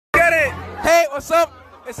What's up?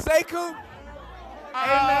 It's Sekou.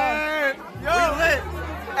 Hey man, yo, we lit.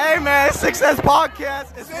 Hey man, Success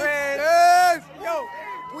Podcast. It's red. Yes. Yo,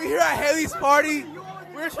 we here at Haley's party.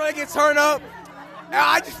 We're trying to get turned up. And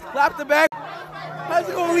I just clapped the back. How's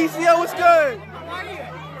it going, Alicia? What's good?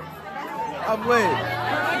 I'm lit.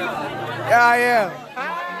 Yeah, I am.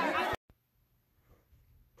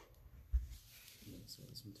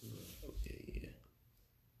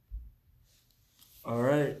 All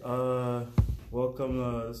right, welcome.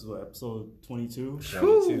 This is what, episode 22?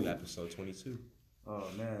 22, episode 22. Oh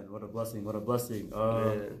man, what a blessing! What a blessing!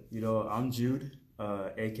 You know, I'm Jude,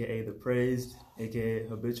 aka the Praised, aka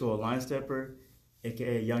Habitual Line Stepper,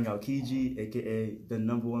 aka Young Aokiji, aka the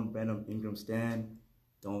 #1 Brandon Ingram stan.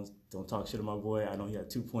 Don't talk shit to my boy. I know he had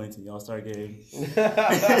 2 points in the All-Star game.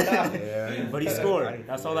 Yeah. But he scored.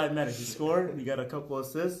 That's all that matters. He scored. He got a couple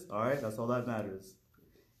assists. All right, that's all that matters.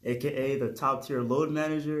 AKA the top tier load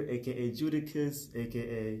manager, AKA Judicus,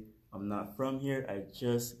 AKA I'm not from here, I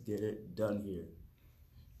just get it done here.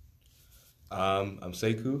 I'm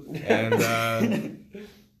Sekou, and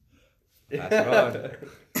that's on.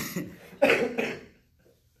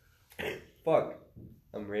 Fuck,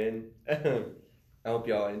 I'm Rin. I hope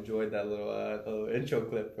y'all enjoyed that little intro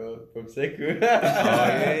clip from Sekou.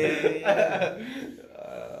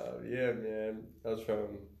 Yeah, man. That was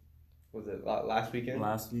from, was it last weekend?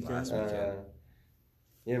 Last weekend.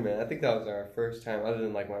 Yeah, man. I think that was our first time, other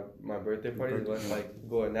than like my birthday party. It was like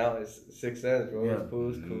going out. It's 6 cents, bro. Yeah. The food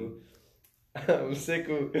was cool.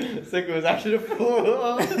 Sekou was actually the fool.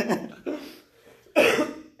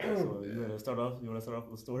 So you want to start off?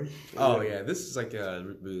 With the story? Oh yeah, this is like a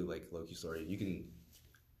really like low-key story.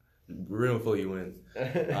 We're gonna fill you in.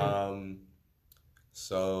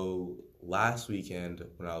 So last weekend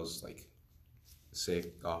when I was like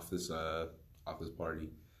sick off this party,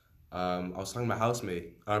 I was talking to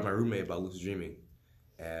my roommate about lucid dreaming,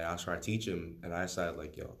 and I was trying to teach him, and I decided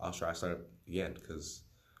like, yo, I'll try to start again because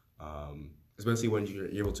especially when you're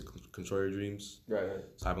able to control your dreams. Right.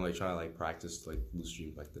 So I've been like trying to like practice like lucid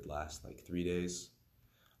dream like the last like 3 days.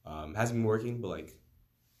 Hasn't been working, but like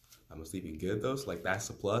I'm sleeping good though. So like that's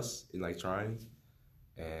a plus in like trying.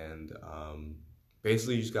 And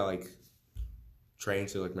basically you just got like train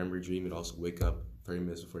to like remember your dream and also wake up 30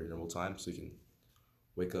 minutes before your normal time, so you can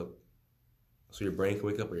wake up. So your brain can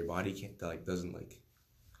wake up, or your body doesn't like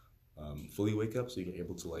fully wake up, so you're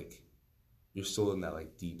able to like you're still in that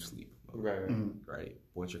like deep sleep mode. Right. Mm-hmm. Right.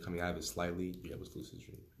 Once you're coming out of it slightly, you're able to lucid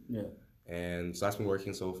dream. Yeah. And so that's been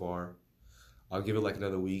working so far. I'll give it like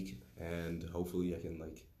another week, and hopefully I can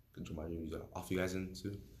like control my dreams off you guys in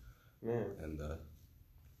too. Man. And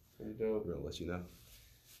Pretty dope. we're gonna let you know.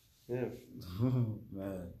 Yeah.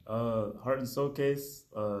 Man. Heart and Soul Case.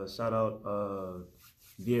 Shout out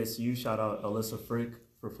VSU. Shout out Alyssa Frick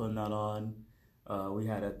for putting that on. We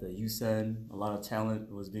had at the USEN, a lot of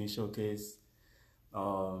talent was being showcased.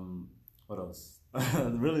 What else?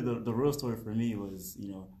 Really, the real story for me was,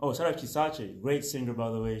 shout out Kisache, great singer, by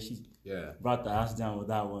the way. She brought the ass down with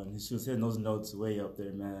that one. She was hitting those notes way up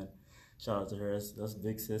there, man. Shout out to her. That's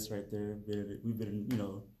big sis right there. We've been,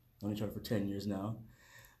 known each other for 10 years now.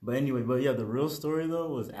 But anyway, the real story though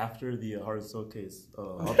was after the Heart and Soul Case.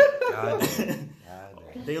 God.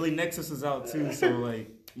 Daily Nexus is out too, so like,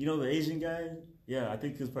 the Asian guy? Yeah, I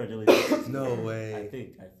think he was part of Daily Nexus. No way. I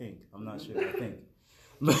think. I'm not sure. I think.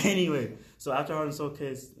 But anyway, so after Heart and Soul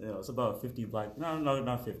Case, it's about 50 black. No,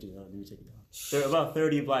 not 50. No, let me take it down. There are about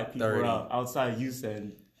 30 black people 30. outside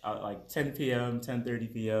USEN at like 10 p.m.,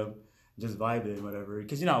 10:30 p.m. Just vibing, whatever.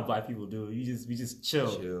 Because you know how black people do. We just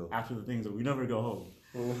chill after the things, but we never go home.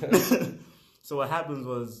 So what happens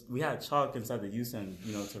was we had chalk inside the USEN,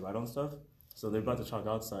 to write on stuff. So they brought the chalk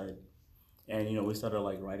outside, and we started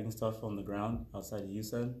like writing stuff on the ground outside the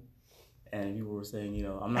USEN, and people were saying,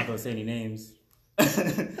 I'm not gonna say any names, but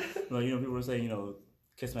people were saying,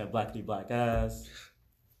 kiss my blackity black ass,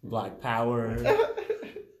 black power,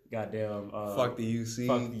 goddamn, fuck the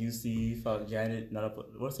UC, fuck Janet,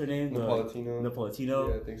 what's her name? Napolitano.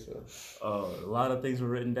 Yeah, I think so. A lot of things were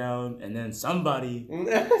written down, and then somebody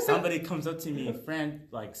comes up to me,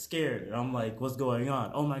 like scared, and I'm like, "What's going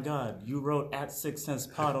on?" "Oh my God, you wrote at 6 cents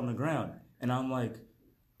pod on the ground," and I'm like,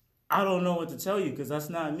 "I don't know what to tell you because that's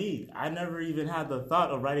not me. I never even had the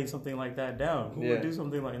thought of writing something like that down. Who would do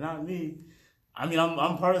something like not me?" I mean,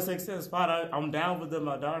 I'm part of 6 Cents Pod. I'm down with them.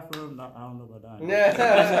 I die for them. I don't know about dying. I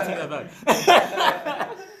take that back.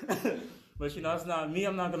 But it's not me.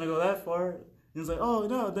 I'm not gonna go that far. He's like, "Oh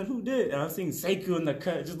no, then who did?" And I'm seeing Sekou in the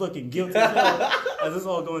cut, just looking guilty as hell. As this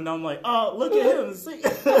all going down, I'm like, "Oh, look at him."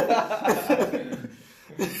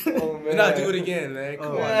 Oh man, not do it again, man.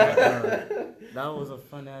 Come on. That was a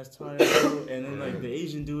fun ass time, bro. And then like the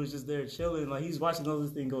Asian dude was just there chilling, like he's watching all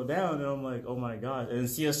this thing go down, and I'm like, oh my god. And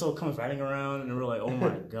CSO comes riding around, and we're like, oh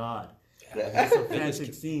my god. It's a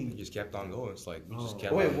frantic scene. He just kept on going. It's like we just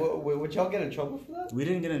kept. Wait, would y'all get in trouble for that? We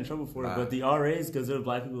didn't get in trouble for it, but the RAs, because there were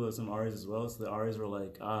black people, there were some RAs as well, so the RAs were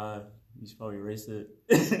like, you should probably erase it.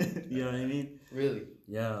 You know what I mean? Really?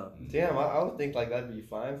 Yeah. Damn, I would think like that'd be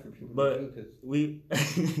fine for people But to do.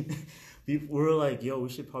 Cause... we were like, yo, we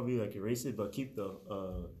should probably like erase it, but keep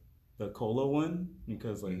the cola one,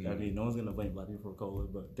 because like I mean, no one's gonna blame black people for cola,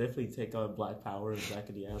 but definitely take out Black Power and back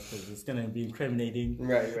of the ass, because it's gonna be incriminating.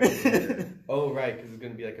 Right. Oh, right, because it's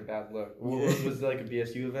gonna be like a bad look. Was it like a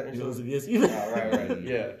BSU event or something? It was a BSU. Oh, right.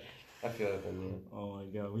 Yeah, I feel that then. Yeah. Oh my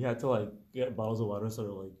god, we had to like get bottles of water, so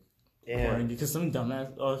we're like, Damn. because some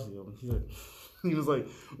dumbass, he was like,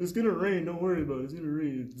 it's gonna rain, don't worry about it, it's gonna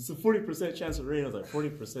rain. It's a 40% chance of rain. I was like,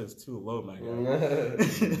 40% is too low, my guy.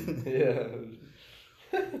 Yeah.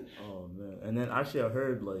 Oh man! And then actually, I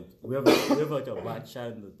heard like we have like a black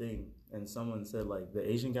chat in the thing, and someone said like the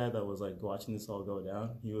Asian guy that was like watching this all go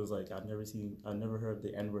down. He was like, I've never heard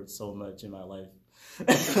the N-word so much in my life. I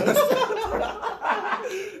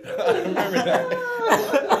remember that.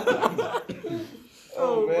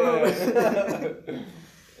 Oh man.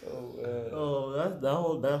 Oh,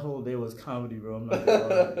 that whole day was comedy, bro. I'm not gonna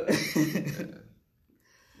lie.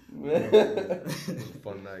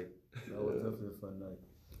 Fun night. That was definitely a fun night.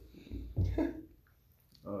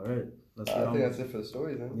 All right, let's get I on. think that's it for the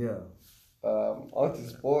stories, then. Yeah. On to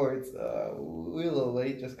sports. We were a little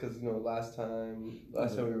late just because last time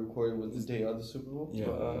we recorded was the day of the Super Bowl. Yeah.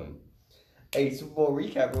 But, hey, Super Bowl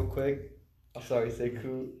recap real quick. I'm sorry,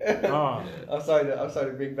 Sekou. I'm sorry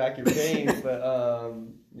to bring back your pain, but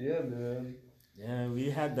yeah, man. Yeah, we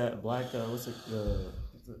had that black the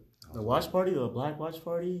watch party, the black watch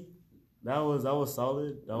party. That was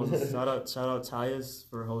solid. That was a shout out Tyus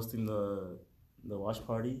for hosting the watch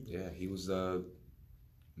party. Yeah, he was the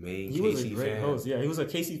main. He KC was a great fan. host. Yeah, he was a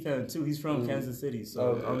KC fan too. He's from Kansas City, so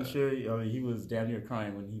Oh, yeah. I'm sure he was damn near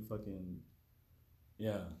crying when he fucking.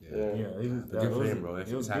 Yeah. He was. Good for him, bro. It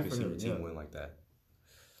If was it's happy good to for see your him, team yeah. win like that.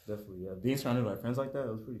 Definitely, yeah. Being surrounded by friends like that,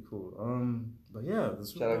 it was pretty cool. But yeah, the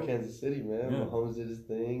Super Shout out Bowl- Kansas City, man. Yeah. Mahomes did his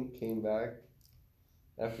thing, came back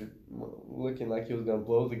after looking like he was gonna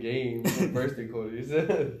blow the game in the first 3 quarters.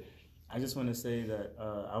 I just want to say that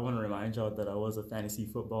I want to remind y'all that I was a fantasy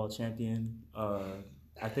football champion.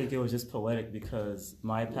 I think it was just poetic because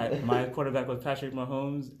my quarterback was Patrick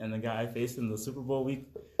Mahomes, and the guy I faced in the Super Bowl week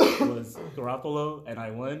was Garoppolo, and I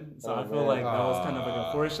won. So I feel like that was kind of like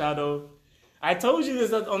a foreshadow. I told you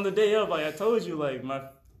this on the day of. Like I told you, like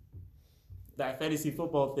that fantasy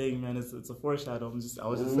football thing, man. It's a foreshadow. I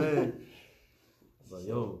was just saying. But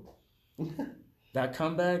yo, that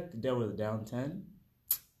comeback, they were down 10.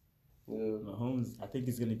 Yeah. Mahomes, I think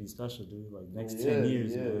he's gonna be special, dude. Like next Yeah, 10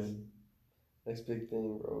 years, he is. man. Next big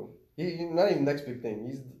thing, bro. He not even next big thing.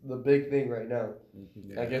 He's the big thing right now.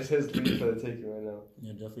 I guess his league for the taking right now.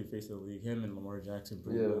 Yeah, definitely face the league. Him and Lamar Jackson,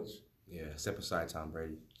 pretty Yeah. much. Yeah, step aside, Tom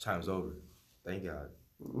Brady. Time's over. Thank God.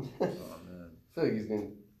 Oh man, I feel like he's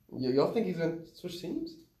gonna. Y'all think he's gonna switch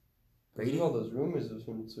teams? Brady? There's all those rumors of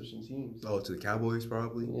him switching teams. Oh, to the Cowboys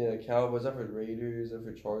probably. Yeah, Cowboys. I've heard Raiders. I've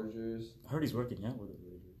heard Chargers. I heard he's working out with the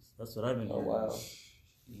Raiders. That's what I've been Oh hearing. wow.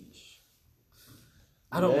 Sheesh.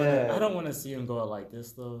 I don't Man. want to see him go out like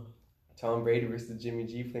this though. Tom Brady versus Jimmy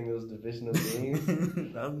G playing those divisional games.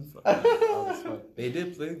 That was fun. They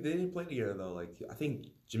did play together though. Like I think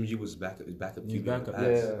Jimmy G was backup. He's QB backup. in the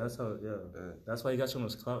past. Yeah. That's how. Yeah. That's why he got so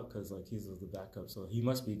much clout because like he's the backup, so he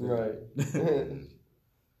must be good. Right.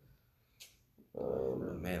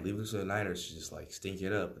 Man, leave it to the Niners to just like stink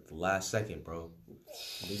it up at the last second, bro.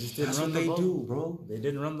 They just didn't That's run what the they ball. do, bro. They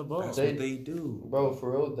didn't run the ball. That's They- what they do. Bro,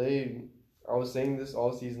 for real, I was saying this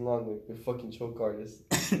all season long, like the fucking choke artists.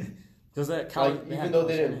 Because that Even though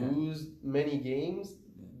they didn't lose many games,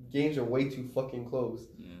 games are way too fucking close.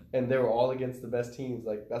 Yeah. And they were all against the best teams.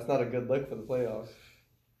 Like, that's not a good look for the playoffs.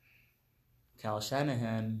 Cal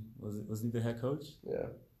Shanahan was he the head coach? Yeah.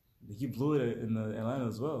 He blew it in the Atlanta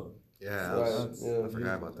as well. Yeah, Right. Yeah. I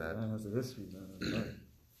forgot about that. Atlanta has a history, man.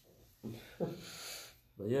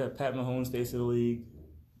 But yeah, Pat Mahomes, face of the league.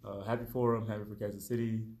 Happy for him. Happy for Kansas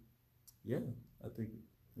City. Yeah, I think.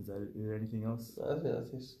 Is there anything else? I think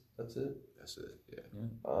that's it. That's it. Yeah.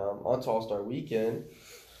 On to All-Star Weekend.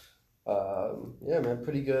 Yeah, man,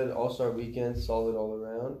 pretty good All-Star Weekend. Solid all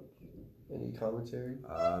around. Any commentary?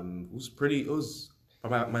 It was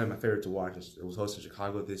probably my favorite to watch. It was hosted in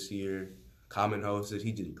Chicago this year. Common hosted.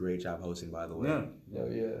 He did a great job hosting, by the way. Yeah. Oh,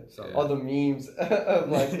 yeah. Yeah. All the memes of,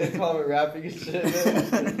 like, the comment rapping and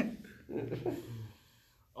shit.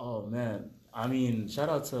 Oh man, I mean, shout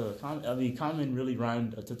out to Common really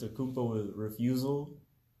rhymed Antetokounmpo with refusal.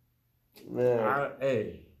 Man. I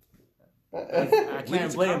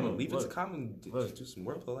can't blame him. Leave it to Common to do some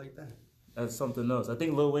wordplay like that. That's something else. I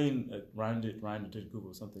think Lil Wayne rhymed Antetokounmpo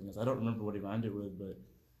with something else. I don't remember what he rhymed it with, but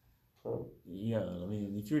yeah, I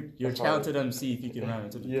mean, if you're a talented MC, if you can rhyme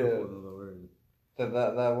Antetokounmpo with a word.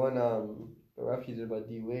 That one the rap he did about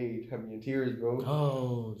D Wade had me in tears, bro.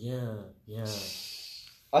 Oh yeah.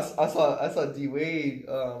 I saw D Wade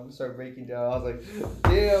start breaking down. I was like,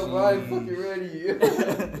 damn, bro, I'm fucking ready.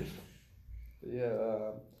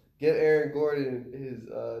 Get Aaron Gordon his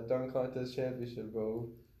dunk contest championship, bro.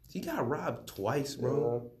 He got robbed twice,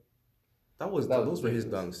 bro. Those were his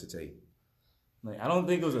dunks to take. Like, I don't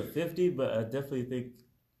think it was a 50, but I definitely think.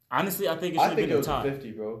 Honestly, I think it should have been a tie. I think it was a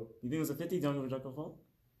 50, bro. You think it was a 50? Don't give a dunk of fault?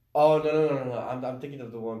 Oh no! I'm thinking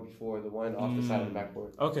of the one before, the one off the side of the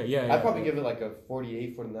backboard. Okay, yeah. I'd probably give it like a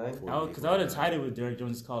 48, 49. Because I would have tied it with Derrick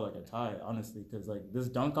Jones' call like a tie, honestly. Because like this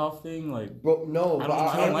dunk off thing, like. Bro, no,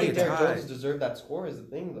 I don't like think Derrick Jones deserved that score. Is the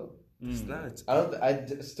thing though. It's not. I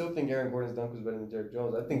still think Aaron Gordon's dunk was better than Derrick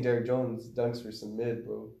Jones. I think Derrick Jones' dunks were some mid,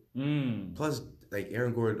 bro. Plus, like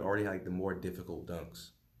Aaron Gordon already had like the more difficult dunks.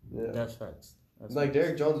 Yeah, that's facts.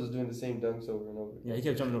 Derrick Jones was doing the same dunks over and over. Yeah, he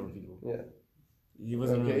kept jumping over people. Yeah. He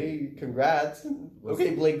wasn't really... Congrats.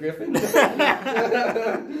 Okay, Blake Griffin.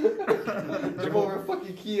 Jump over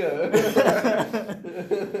fucking Kia.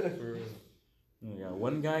 Yeah,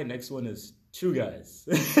 one guy, next one is two guys.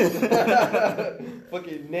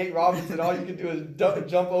 Fucking Nate Robinson, all you can do is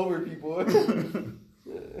jump over people.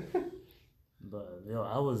 But yo,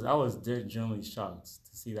 I was genuinely shocked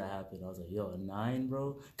to see that happen. I was like, yo, a 9,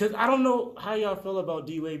 bro. Because I don't know how y'all feel about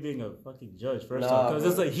D-Wade being a fucking judge. First off, because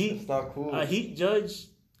it's a Heat. It's not cool. A Heat judge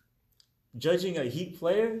judging a Heat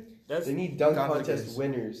player. They need dunk contest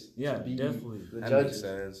winners. Yeah, to be definitely. The that judges. Makes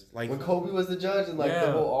sense. Like when Kobe was the judge and like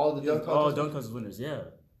all the dunk contest. All dunk contest winners. Yeah.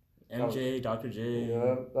 MJ, Dr. J,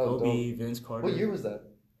 Kobe, Vince Carter. What year was that?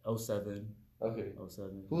 07. Okay.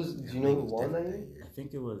 07. Do you know who won that year? I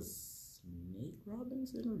think it was Nate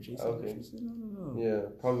Robinson or Jason Richardson? I don't know. Yeah,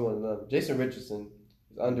 probably one of them. Jason Richardson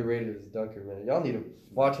is underrated as a dunker, man. Y'all need to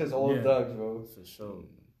watch his old dunks, bro. For sure.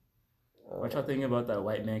 What y'all thinking about that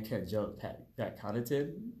white man can't jump, Pat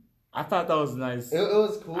Connaughton? I thought that was nice. It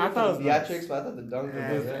was cool. I thought the theatrics, but I thought the dunk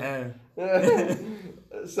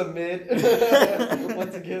was some mid.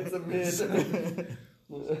 Once again, some mid.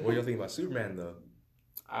 What do you think about Superman though?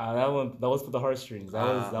 That was for the heartstrings.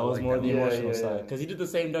 That was more the emotional side. Because he did the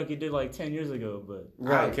same dunk he did like 10 years ago. But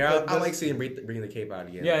right, I like seeing him bringing the cape out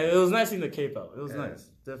again. Yeah, it was nice seeing the cape out. It was nice.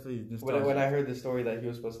 Definitely. When I heard the story that he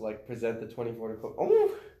was supposed to like present the 24 to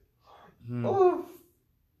Kobe. Man. Oh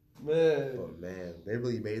man, they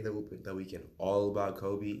really made that weekend all about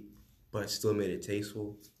Kobe, but still made it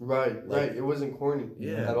tasteful. Right. It wasn't corny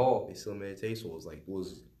at all. They still made it tasteful. It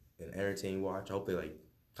was an entertaining watch. I hope they like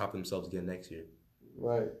top themselves again next year.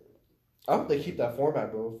 Right. I hope they keep that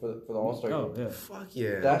format, bro, for the All-Star game. Yeah. Fuck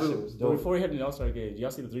yeah. That shit was dope. But before we head to the All-Star game,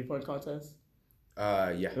 y'all see the 3-point contest?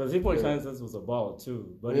 Yeah. The 3-point contest was a ball,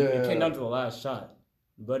 too. But it came down to the last shot.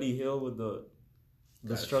 Buddy Hill with the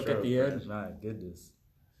stroke at the end. My goodness.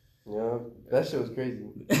 Yeah, that shit was crazy.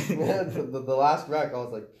 the last rack, I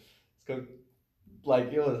was like,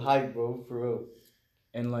 it was hype, bro, for real.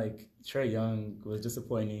 And like Trae Young was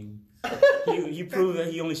disappointing. he proved that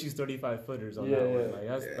he only shoots 35 footers on that one. Like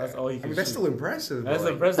that's all he can. I mean, that's still impressive. That's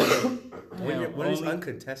impressive. When it's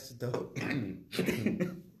uncontested though.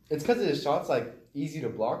 It's because his shots like easy to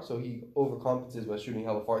block, so he overcompensates by shooting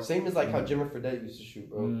hella far. Same as like how Jimmer Fredette used to shoot,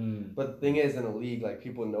 bro. But the thing is, in the league, like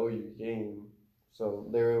people know your game, so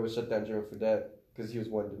they were able to shut down Jimmer Fredette because he was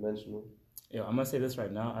one dimensional. Yeah, I'm gonna say this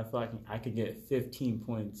right now. I feel like I could get 15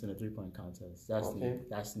 points in a 3-point contest. That's neat.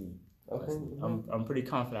 That's neat. Okay. I'm pretty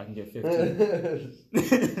confident I can get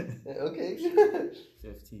 15. Okay.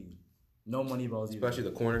 15. No money balls either. Especially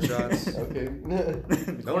the corner shots. Okay.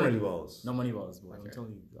 No money balls. No money balls, boy. Okay. I'm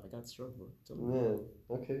telling you, I got struck, bro. Man,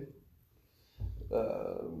 okay.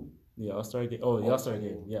 Yeah, All-Star game. Oh, the All-Star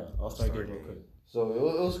game. Yeah, All-Star game real quick. So it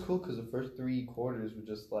was cool because the first 3 quarters were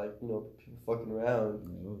just like, people fucking around.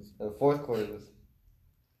 And the fourth quarter was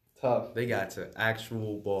tough. They got to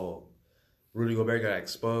actual ball. Rudy Gobert got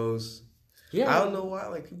exposed. Yeah. I don't know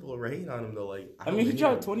why people are hating on him though. I mean, he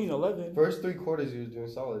dropped 20 and 11. First 3 quarters he was doing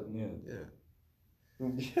solid. Yeah.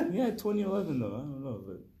 He had 20-11 though. I don't know,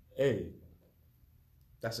 but hey.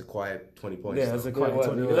 That's a quiet 20 points. Yeah, that's a quiet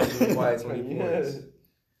 20. Quiet 20 points.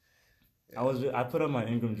 I put on my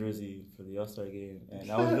Ingram jersey for the All-Star game,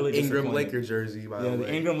 and I was really disappointed. Ingram Laker jersey, by the way. Yeah,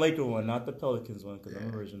 the Ingram Laker one, not the Pelicans one, because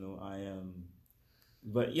I'm original. I am.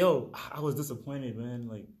 But, yo, I was disappointed, man.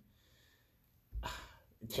 Like,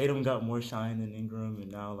 Tatum got more shine than Ingram,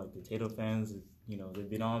 and now like the Tatum fans, you know, they've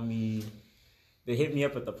been on me. They hit me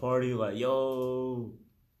up at the party like, "Yo,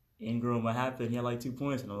 Ingram, what happened? He had like 2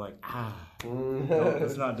 points," and I'm like, no,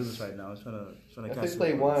 let's not do this right now. I'm trying to If catch. they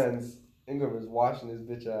play ones, Ingram is washing his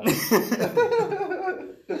bitch out.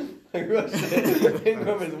 Like real shit.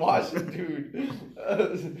 Ingram is washing,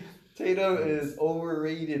 dude. Tatum is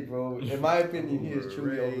overrated, bro. In my opinion, he is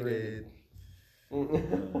truly overrated.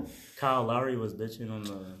 Kyle Lowry was bitching on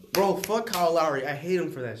the. Bro, fuck Kyle Lowry. I hate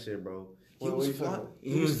him for that shit, bro. He What was you talking about?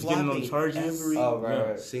 He was getting those charges. every Oh,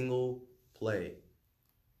 right. single play.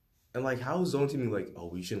 And like, how is zone teaming like, oh,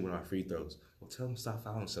 we shouldn't win our free throws? Well, tell him to stop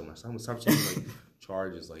fouling so much. Tell him to stop taking like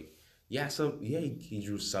charges. Like, he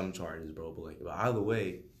drew some charges, bro. But either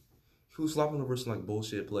way, he was flopping over some like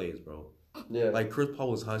bullshit plays, bro. Yeah. Like Chris Paul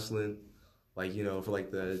was hustling, like, you know, for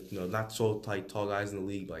like the, you know, not so tight tall guys in the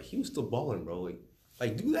league. Like he was still balling, bro.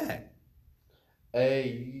 Like do that.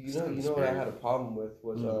 Hey, you know what I had a problem with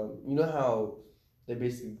was you know how they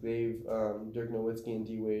basically gave Dirk Nowitzki and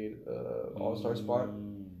D Wade All-Star spot.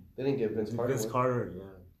 They didn't give Vince Carter. Vince Carter, yeah.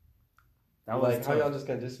 That was Like tough. how y'all just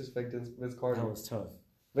gonna disrespect Vince Carter? That was tough.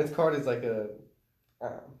 Vince Carter's like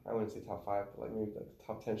I wouldn't say top 5, but like maybe like the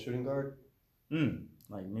top 10 shooting guard.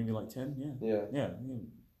 Like maybe like 10, Yeah.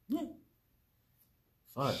 Yeah.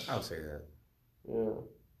 Fuck. I would say that. Yeah.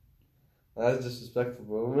 That's disrespectful,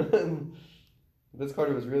 bro. Vince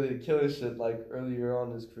Carter was really killing shit like earlier on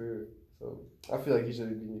in his career. So I feel like he should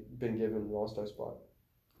have been given an All-Star spot.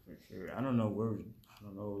 For sure. I don't know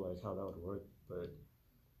like how that would work, but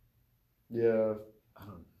Yeah. I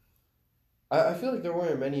don't. I feel like there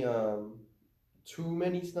weren't too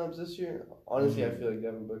many snubs this year. Honestly, I feel like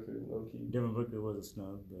Devin Booker is low key. Devin Booker was a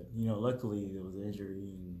snub, but you know, luckily there was an injury.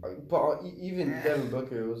 And But even Devin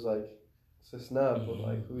Booker was like it's a snub, but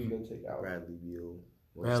like who are you gonna take out? Bradley Beal.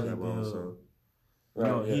 Bradley Beal. Right,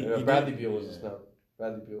 No, he Bradley did- Beal was a yeah. snub.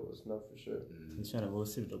 Bradley Beal was a snub for sure. He's trying to go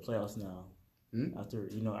to the playoffs now. After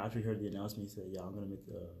he heard the announcement, he said, "Yeah, I'm gonna make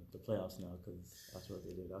the playoffs now because that's what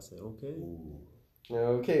they did." I said, "Okay." Yeah,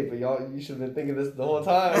 okay, but you should have been thinking this the whole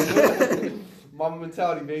time. Mama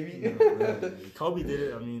mentality, baby. Kobe did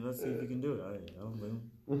it. I mean, let's see if he can do it. I don't blame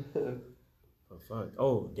him. But fuck.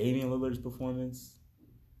 Oh, Damian Lillard's performance.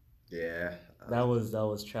 Yeah. That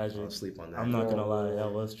was tragic. I'll sleep on that. I'm not gonna lie, that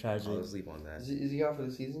was tragic. I'll sleep on that. Is he out for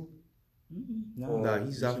the season? No, No,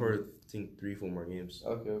 he's out for I think 3-4 more games.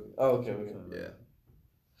 Okay. Oh, okay. Yeah.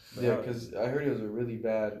 Yeah, because I heard it was a really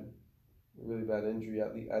bad injury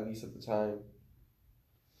at least at the time.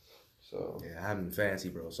 So Yeah, I have him in fantasy,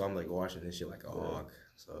 bro. So I'm like watching this shit like a hawk.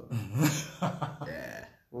 So yeah.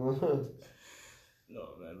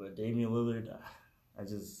 No, man, but Damian Lillard, I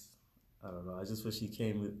don't know. I just wish he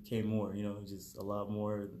came more. You know, just a lot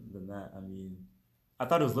more than that. I mean, I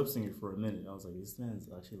thought it was lip syncing for a minute. I was like, this man's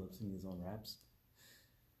actually lip syncing his own raps.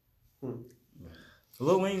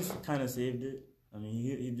 Lil Wayne's kind of saved it. I mean,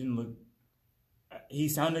 he didn't look. He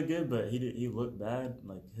sounded good, but he looked bad.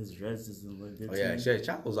 Like his dreads doesn't look good. Oh yeah,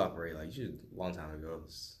 Chappell's operate like you should a long time ago.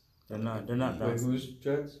 They're not. wait, who's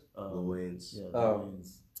dreads? Lil Wayne's. Yeah, Oh. Lil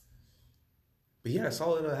Wayne's. But yeah,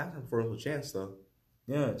 solid halftime performance with Chance though.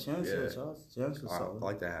 Yeah, Chance Yeah. was I solid.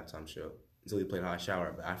 like that halftime show until he played Hot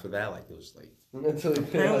Shower. But after that, like it was like Until he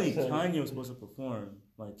Apparently, failed. Kanye was supposed to perform.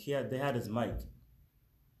 Like they had his mic.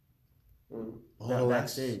 oh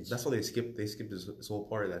backstage. That's why they skipped this whole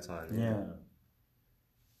part at that time. Yeah.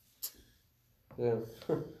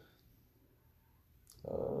 Yeah.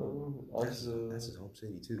 That's his home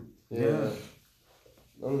city too. Yeah.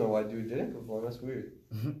 I don't know why dude didn't perform. That's weird.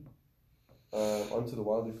 Onto the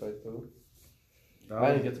Wilder fight though.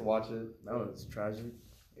 I didn't get to watch it. That was tragic.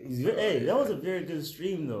 Hey, that was a very good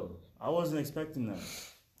stream though. I wasn't expecting that.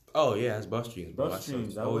 Oh yeah, it's Buff Streams. Bro. Buff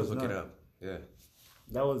Streams, that Always was look it not- up. Yeah.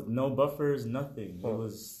 That was no buffers, nothing. Huh. It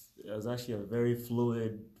was actually a very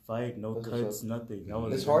fluid fight. No That's what's cuts, nothing. That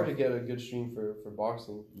was It's hard to get a good stream for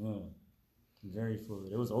boxing. Yeah, very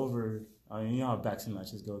fluid. It was over. I mean, you know how boxing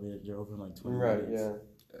matches go. They're over in like 20 Right, minutes.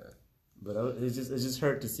 yeah. But it just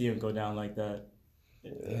hurt to see him go down like that.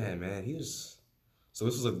 Yeah, man, he was. So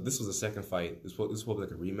this was the second fight. This was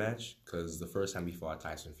like a rematch because the first time he fought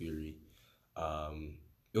Tyson Fury,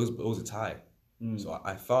 it was a tie. So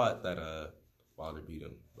I thought that Wilder beat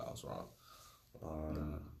him, but I was wrong.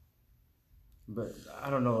 But I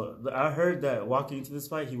don't know. I heard that walking into this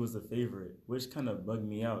fight, he was the favorite, which kind of bugged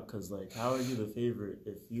me out. Cause like, how are you the favorite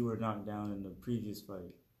if you were knocked down in the previous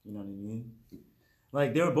fight? You know what I mean?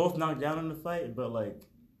 Like they were both knocked down in the fight, but like,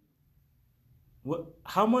 what?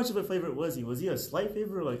 How much of a favorite was he? Was he a slight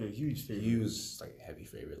favorite or like a huge favorite? He was like a heavy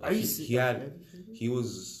favorite. Are Like you he heavy had favorite? he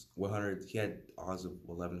was 100. He had odds of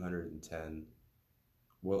 1110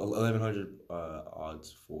 well, 1,100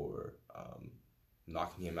 odds for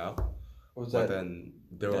knocking him out. What was But that? then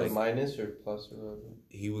they were Was like, that minus or plus or whatever?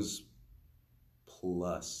 he was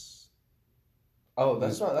plus. Oh,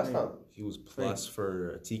 that's not. He was plus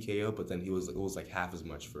for a TKO, but then it was like half as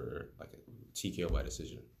much for like a TKO by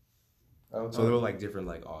decision. Okay. So there were like different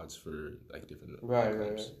like odds for like different Right.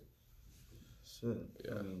 outcomes. Shit.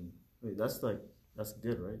 Yeah. I mean, wait, that's good,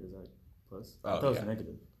 right? Is that plus? I Oh, thought it was yeah.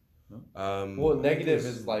 negative. Well, negative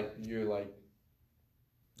is like you're like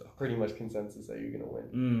pretty much consensus that you're gonna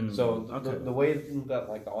win. So the way that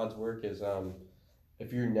like the odds work is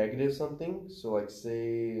if you're negative something, so like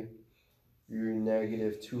say you're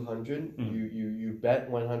negative 200, you bet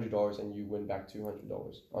 $100 and you win back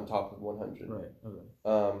 $200 on top of 100. Right.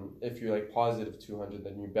 Okay. If you're like positive 200,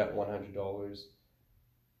 then you bet $100,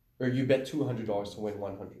 or you bet $200 to win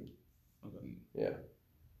 100. Okay. Yeah.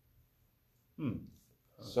 Hmm.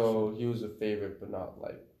 So he was a favorite, but not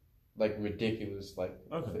like ridiculous like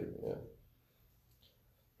Okay. favorite. Yeah.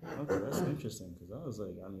 Okay, that's interesting because I was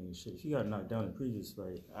like, I mean, shit, he got knocked down in the previous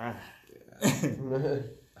fight. I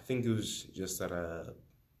think it was just that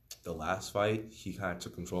the last fight he kind of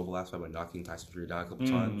took control of the last fight by knocking Tyson Fury down a couple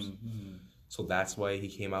times. So that's why he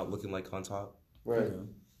came out looking like on top. Right. Okay.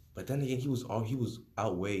 But then again, he was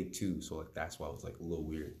outweighed too. So like that's why it was like a little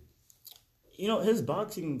weird. You know, his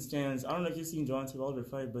boxing stance, I don't know if you've seen Deontay Wilder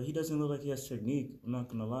fight, but he doesn't look like he has technique. I'm not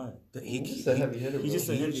gonna lie. He's just a heavy hitter. He's Bro. just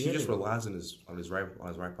a heavy He hitter. just relies on his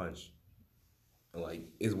right punch. And like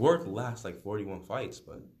his work lasts like 41 fights,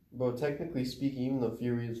 but Bro, technically speaking, even though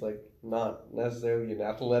Fury is like not necessarily an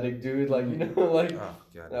athletic dude, like you know, like oh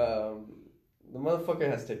god. the motherfucker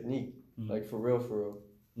has technique, like for real.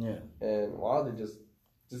 Yeah. And Wilder just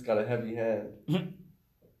got a heavy hand.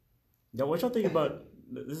 Yo, what y'all think about?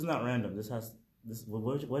 This is not random.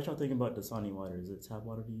 What y'all think about Dasani water? Is it tap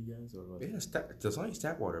water to you guys or what? Yeah, Dasani's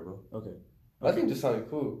tap water, bro. Okay. I think just sounded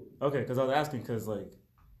cool. Okay, because I was asking because like.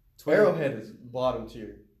 Arrowhead is bottom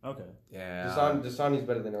tier. Okay. Yeah. Dasani's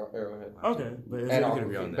better than Arrowhead. Okay, but is And it could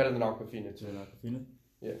agree on that. better than Aquafina too. Aquafina?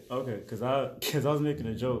 Yeah. Okay, because I was making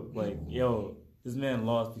a joke like, yo, this man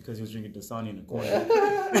lost because he was drinking Dasani in the corner.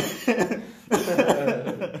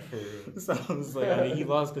 So I was like, I mean, he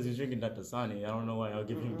lost because he was drinking that Dasani. I don't know why I'll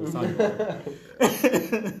give him Dasani.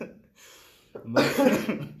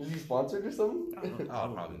 Is he sponsored or something?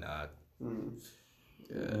 Oh, probably not.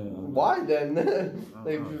 Yeah. Why then?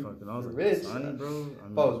 Like, I was like, rich. Dasani, bro. I mean,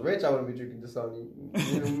 If I was rich, I wouldn't be drinking Dasani.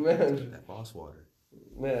 Man, That boss water.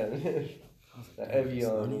 man.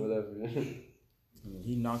 Evian or whatever.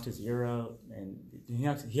 he knocked his ear out, and he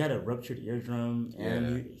had a ruptured eardrum,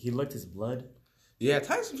 and he licked his blood. Yeah,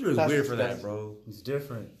 Tyson Fury was That's weird for that, disgusting. bro. He's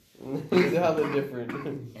different. Hella different.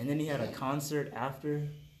 And then he had a concert after.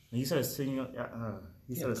 And he started singing.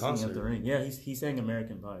 He started singing at the ring. Yeah, he sang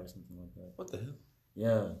American Pie or something like that. What the hell?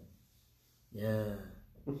 Yeah.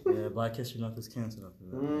 Black History Month was canceled after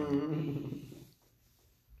that.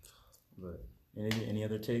 But any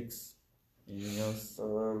other takes? Anything else?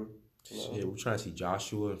 Shit, we're trying to see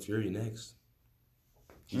Joshua and Fury next.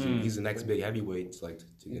 He's the next big heavyweight to You get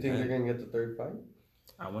think they're that. gonna get the third fight?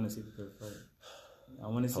 I want to see the third fight. I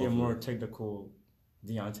want to see a more technical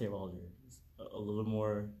Deontay Wilder. A little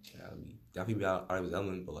more. Yeah, I mean, definitely out of his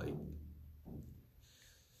element, but like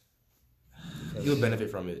he'll benefit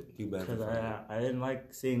from it. Because I didn't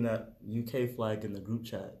like seeing that UK flag in the group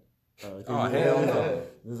chat. Oh, hell no.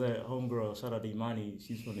 There's a homegirl, shout out to Imani,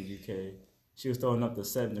 she's from the UK. She was throwing up the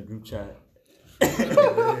set in the group chat.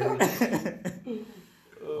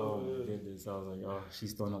 Oh my goodness. I was like, oh,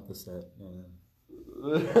 she's throwing up the set. Yeah.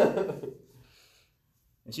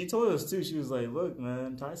 And she told us too, she was like, look,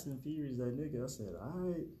 man, Tyson Fury's that nigga. I said, all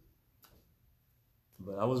right.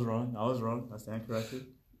 But I was wrong. I stand corrected.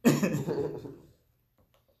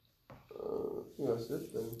 That's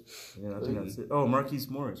it then. Yeah, I think that's it. Oh, Marquise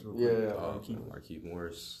Morris. Real quick. Yeah. Marquise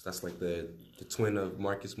Morris. That's like the twin of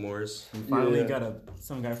Marcus Morris. We finally got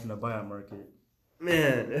some guy from the buyout market.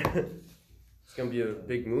 Man, it's gonna be a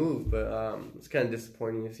big move, but it's kind of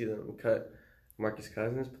disappointing to see them cut Marcus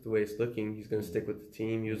Cousins. But the way it's looking, he's gonna stick with the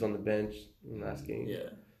team. He was on the bench in the last game. Yeah.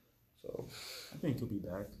 So I think he'll be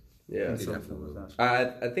back. yeah,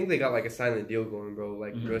 I think they got like a silent deal going, bro.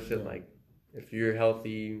 Like Bro said, like if you're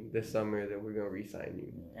healthy this summer, then we're gonna re-sign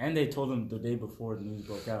you. And they told him the day before the news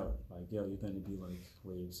broke out, like, yo, you're gonna be like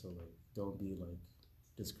waived, so like don't be like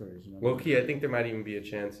discouraged. You know? Low key, I think there might even be a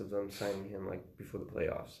chance of them signing him like before the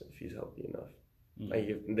playoffs if he's healthy enough. Like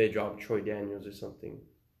if they drop Troy Daniels or something.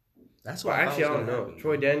 That's Well, what actually, I don't know.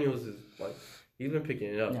 Troy Daniels is like He's been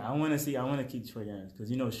picking it up. Yeah, I want to keep Troy Anderson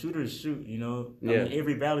because shooters shoot. I Yeah. mean,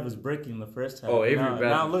 Avery Bradley was bricking the first half. Oh, Avery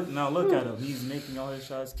Bradley. Bradley. Now look at him. He's making all his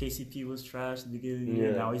shots. KCP was trash at the beginning of the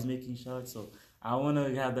year. Yeah. Now he's making shots. So I want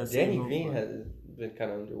to have that. Danny same Green hope. has been kind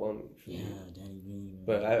of underwhelming. For Yeah, me. Danny Green. Man.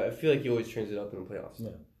 But I feel like he always turns it up in the playoffs.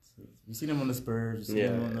 Yeah. You see them on the Spurs. You see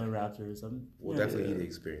them on the Raptors. We'll definitely need the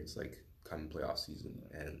experience, like come playoff season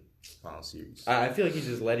and final series. I feel like he's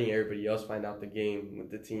just letting everybody else find out the game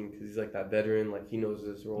with the team because he's like that veteran. Like he knows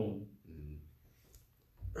his role.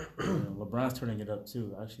 LeBron's turning it up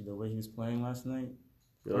too. Actually, the way he was playing last night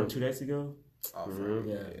or Yeah. 2 days ago.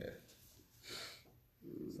 Yeah.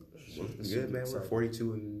 Looking good, man. We're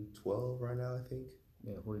 42-12 right now, I think.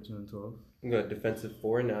 Yeah, 42-12. I'm got defensive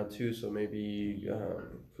 4 now too, so maybe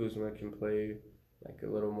Kuzma can play like a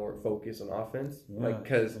little more focus on offense. Yeah. Like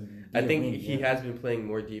because I think he has been playing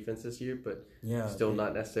more defense this year, but still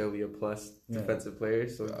not necessarily a plus defensive player.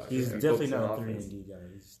 So he's he definitely focus on not a 3 offense. and D guy.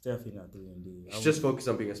 He's definitely not 3 and D. He's just focused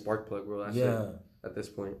on being a spark plug, bro. That's it at this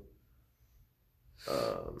point.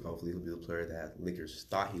 Hopefully, he'll be the player that Lakers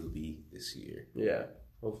thought he would be this year. Yeah,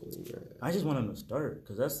 hopefully. Yeah. I just want him to start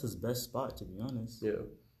because that's his best spot, to be honest. Yeah.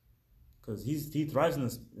 Because he thrives in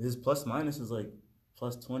his plus minus is like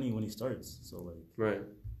plus 20 when he starts. So like right.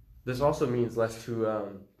 This also means less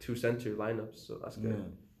two center lineups, so that's good.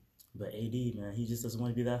 Yeah. But AD, man, he just doesn't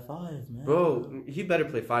want to be that 5, man. Bro, he better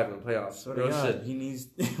play 5 in the playoffs. Swear No to God, shit. he needs.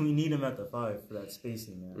 We need him at the 5 for that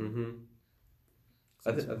spacing, man. Mm-hmm.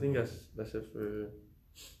 I think that's it for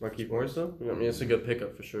Marquise Morris though. I mean, it's a good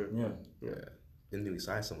pickup for sure. Yeah. Didn't really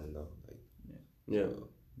sign someone though. Like, Yeah.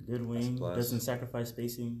 Good wing, plus. doesn't sacrifice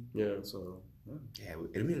spacing. Yeah. So yeah,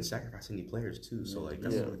 it didn't sacrifice any players too. So like,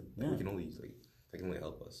 that's really, we can only they can only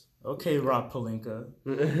help us. okay, Rob Pelinka.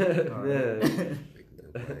 Yeah. Making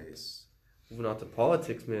good plays. Moving on to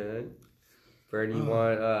politics, man.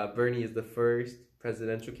 Bernie is the first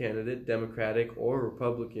presidential candidate, Democratic or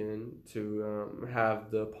Republican, to have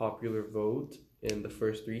the popular vote in the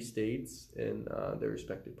first 3 states in their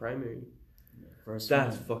respective primary.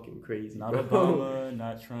 That's fucking crazy. Not bro. Obama,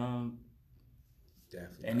 not Trump.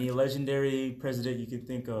 Definitely. Any legendary president you can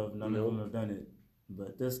think of, none of them have done it.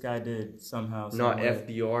 But this guy did somehow. Not someway.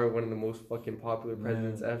 FDR, one of the most fucking popular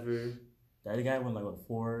presidents ever. That guy won like what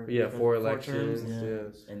 4? Yeah, 4 elections.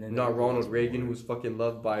 elections. Yeah. And then Not Ronald Reagan, who's fucking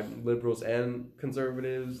loved by liberals and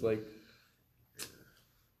conservatives. Like,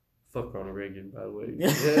 fuck Ronald Reagan, by the way.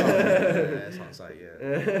 Yeah, that's on site.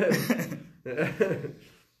 Yeah.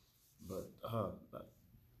 But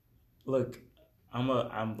look, I'm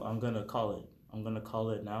gonna call it. I'm gonna call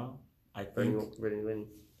it now. I think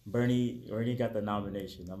Bernie got the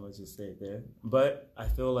nomination. I'm gonna just say it there. But I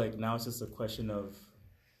feel like now it's just a question of,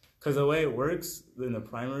 because the way it works in the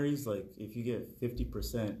primaries, like if you get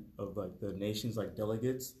 50% of like the nation's like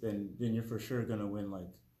delegates, then you're for sure gonna win like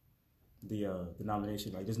the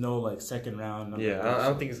nomination. Like there's no like second round. Yeah, I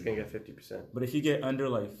don't think it's gonna get 50%. But if you get under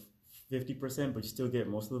like 50%, but you still get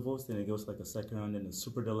most of the votes, then it goes to like a second round, and the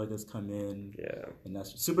super delegates come in. Yeah. And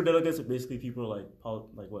that's super delegates are basically people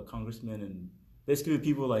like what congressmen and basically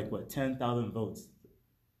people like what 10,000 votes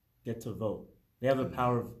get to vote. They have the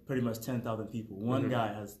power of pretty much 10,000 people. One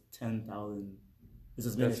guy has 10,000. It's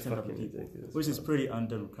as many as 10,000 people, ridiculous, which is pretty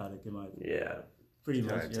undemocratic in my opinion. Yeah. Pretty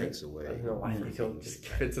Kind much. of Yeah. takes away. I don't know why they don't just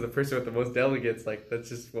give it to the person with the most delegates. Like, that's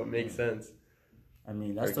just what makes sense. I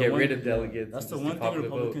mean, that's Or the get one, rid of delegates. That's the and one just thing popular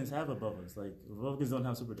Republicans have above us. Like Republicans don't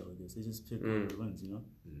have super delegates; they just pick whoever wins. You know,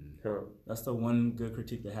 Huh. that's the one good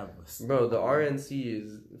critique they have of us. Bro, the RNC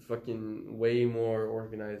is fucking way more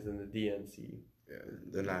organized than the DNC. Yeah,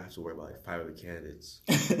 then I have to worry about like 5 other candidates.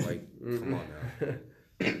 Like, come on now.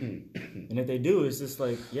 And if they do, it's just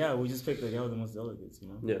like, yeah, we just pick the guy with the most delegates. You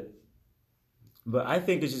know. Yeah. But I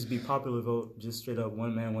think it should just be popular vote, just straight up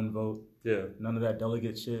one man, one vote. Yeah. None of that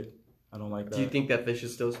delegate shit. I don't like that. Do you think that they should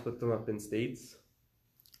still split them up in states?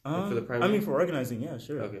 For the I primary? mean, for organizing, yeah,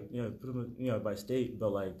 sure. Okay. Yeah, put them, by state.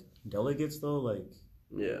 But like delegates, though, like,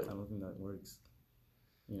 Yeah. I don't think that works.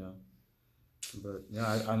 You know. But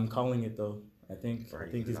yeah, I'm calling it though. I think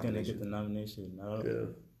he's gonna get the nomination. Yeah.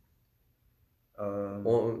 Um,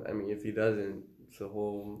 Well, I mean, if he doesn't,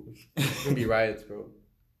 it's gonna be riots, bro.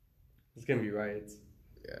 It's gonna be riots.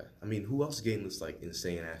 Yeah, I mean, who else is getting this like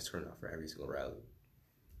insane ass turnout for every single rally?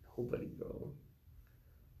 Nobody, bro.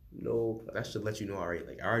 No. That should let you know already.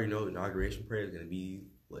 Like, I already know the inauguration parade is gonna be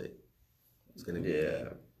lit. It's gonna be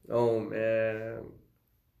Oh man.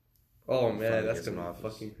 Oh man, Finally that's get some gonna be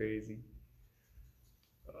office. fucking crazy.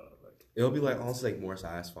 It'll be like honestly like more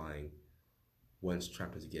satisfying once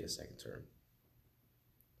Trump does get a second term.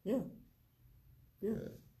 yeah. Yeah.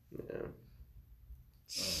 Oh,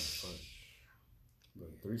 fuck.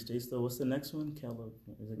 But 3 states though. What's the next one?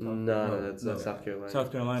 Is it No, that's South Carolina.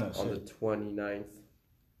 South Carolina. On the 29th.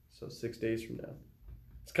 So 6 days from now.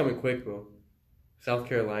 It's coming quick, bro. South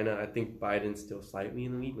Carolina, I think Biden's still slightly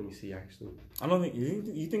in the lead. Let me see, actually. I don't think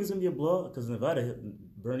you think it's gonna be a blowout because Nevada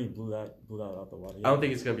Bernie blew that out the water. I don't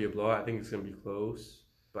think it's gonna be a blowout. I think it's gonna be close,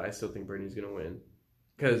 but I still think Bernie's gonna win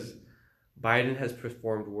because Biden has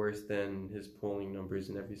performed worse than his polling numbers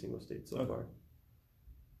in every single state so far.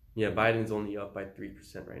 Yeah, Biden's only up by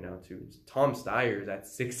 3% right now too. Tom Steyer's at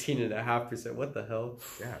 16.5%. What the hell?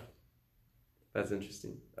 Yeah, that's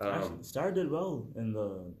interesting. Steyer did well in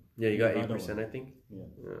the. Yeah, you got 8%, I think. Yeah.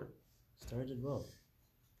 Steyer did well.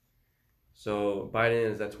 So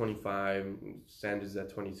Biden is at 25, Sanders is at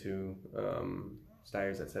 22,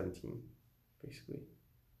 Steyer's at 17, basically.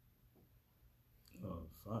 Oh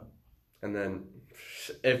fuck! And then,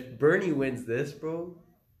 if Bernie wins this, bro,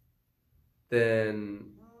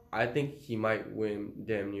 then I think he might win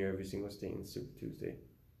damn near every single state in Super Tuesday.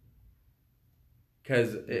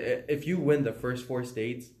 Because if you win the first 4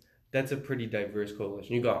 states, that's a pretty diverse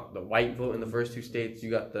coalition. You got the white vote in the first 2 states,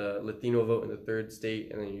 you got the Latino vote in the 3rd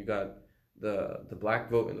state, and then you got the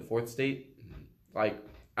black vote in the 4th state. Like,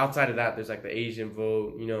 outside of that, there's like the Asian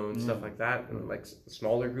vote, you know, and stuff like that, and like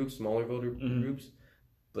smaller voter groups.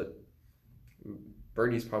 But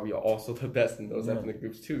Bernie's probably also the best in those ethnic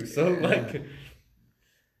groups too. So like,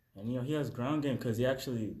 and you know he has ground game because they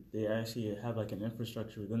actually have like an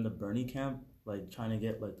infrastructure within the Bernie camp, like trying to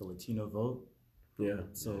get like the Latino vote. Yeah.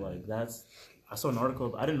 So like I saw an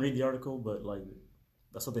article. I didn't read the article, but like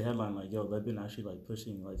that's what the headline like. Yo, they've been actually like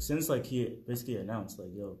pushing like since like he basically announced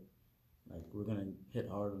like yo, like we're gonna hit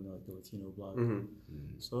hard on like the Latino bloc.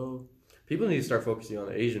 So people need to start focusing on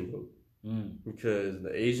the Asian vote. Because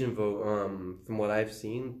the Asian vote, from what I've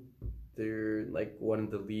seen, they're like one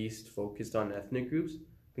of the least focused on ethnic groups.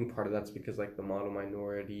 I think part of that's because like the model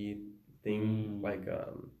minority thing, like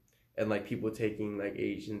and like people taking like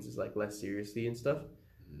Asians is like less seriously and stuff,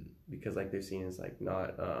 because like they're seen as like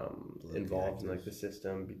not involved in like the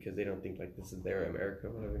system because they don't think like this is their America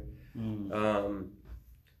or whatever.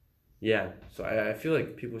 Yeah, so I feel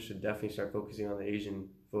like people should definitely start focusing on the Asian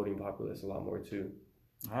voting populace a lot more too.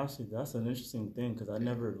 Actually, that's an interesting thing because I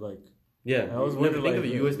never like. Yeah, I always you never wondered, think like, of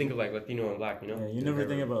it. You always think of like Latino and black, you know. Yeah, you never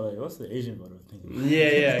think about like what's the Asian voter thinking.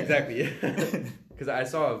 Yeah, exactly. Because I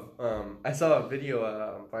saw a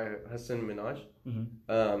video by Hassan Minaj,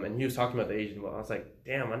 and he was talking about the Asian vote. I was like,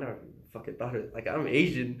 damn, I never fucking thought of it. Like, I'm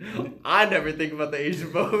Asian. I never think about the Asian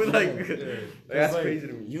vote. Like, that's like, crazy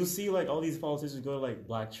to me. You see like all these politicians go to like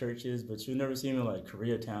black churches, but you never see them in like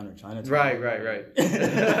Koreatown or Chinatown. Right.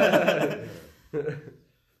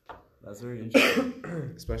 That's very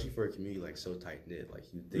interesting. Especially for a community like so tight knit, like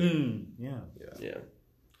you think. Yeah.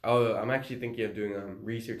 Oh, I'm actually thinking of doing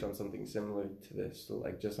research on something similar to this. So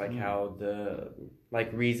like just like how the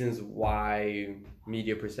like reasons why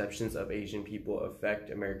media perceptions of Asian people affect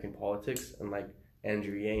American politics, and like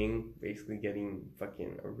Andrew Yang basically getting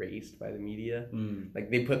fucking erased by the media. Like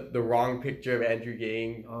they put the wrong picture of Andrew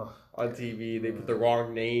Yang on TV. They put the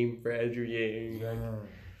wrong name for Andrew Yang.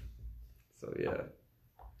 So yeah.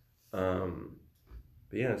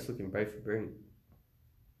 But yeah, it's looking bright for Bernie.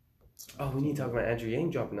 Oh, we need to talk about Andrew Yang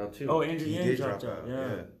dropping out too. Oh, Andrew Yang dropped out.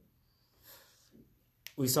 Yeah.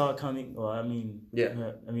 We saw it coming. Well, I mean,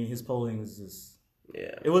 his polling was just.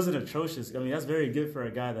 Yeah. It wasn't atrocious. I mean, that's very good for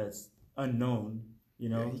a guy that's unknown. You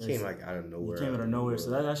know, he came like out of nowhere. He came out of nowhere, so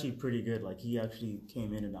that's actually pretty good. Like he actually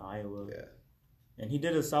came in Iowa. Yeah. And he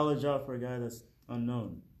did a solid job for a guy that's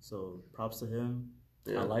unknown. So props to him.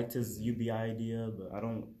 Yeah. I liked his UBI idea, but I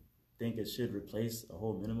don't think it should replace a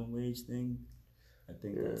whole minimum wage thing. I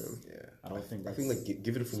think that's. Yeah. I don't think. I think like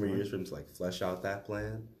give it a few more years for him to like flesh out that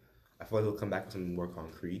plan. I feel like he'll come back with something more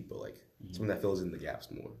concrete, but like something that fills in the gaps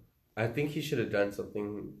more. I think he should have done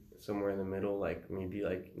something somewhere in the middle, like maybe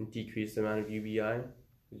like decrease the amount of UBI,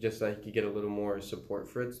 just so he could get a little more support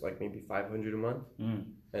for it, so like maybe $500 a month,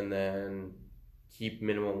 and then keep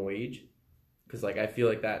minimum wage, because like I feel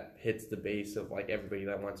like that hits the base of like everybody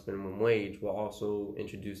that wants minimum wage, while also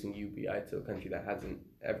introducing UBI to a country that hasn't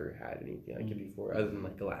ever had anything like it before, other than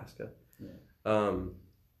like Alaska.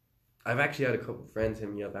 I've actually had a couple friends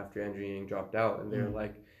hit me up after Andrew Yang dropped out, and they're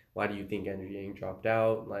like, why do you think Andrew Yang dropped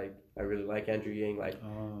out? Like, I really like Andrew Yang. Like,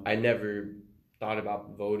 I never thought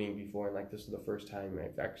about voting before, and like this is the first time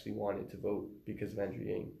I've actually wanted to vote because of Andrew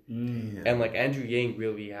Yang. And like Andrew Yang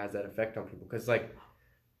really has that effect on people, because like,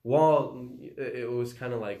 while it was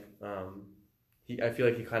kind of like, I feel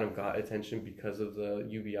like he kind of got attention because of the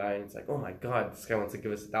UBI, and it's like, oh my God, this guy wants to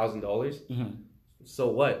give us $1,000. So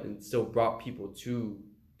what? And it still brought people to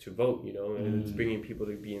vote, you know, and it's bringing people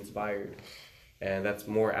to be inspired. and that's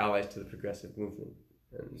more allies to the progressive movement.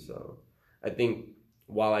 And so I think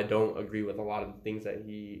while I don't agree with a lot of the things that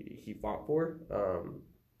he fought for,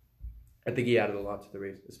 I think he added a lot to the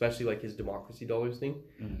race, especially like his democracy dollars thing.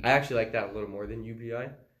 I actually like that a little more than UBI.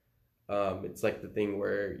 It's like the thing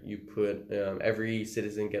where you put every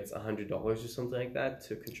citizen gets $100 or something like that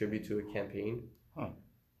to contribute to a campaign.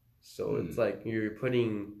 So it's like you're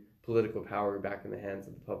putting political power back in the hands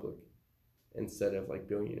of the public instead of like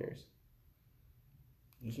billionaires.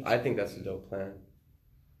 I think that's a dope plan.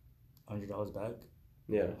 $100 back?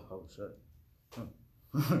 Yeah. Oh shit.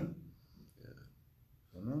 Huh.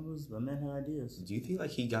 The man had ideas. Do you think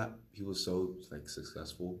like he was so like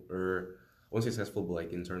successful, or I wouldn't say successful, but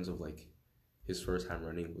like in terms of like his first time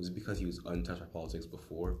running, was it because he was untouched by politics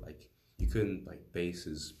before? Like you couldn't like base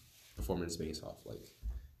his performance based off like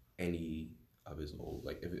any of his old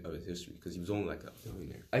of his history, because he was only like a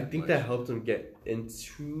billionaire. I think that helped him get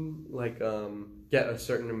into like get a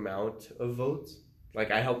certain amount of votes.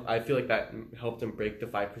 Like I feel like that helped him break the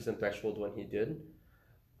 5% threshold when he did.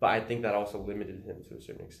 But I think that also limited him to a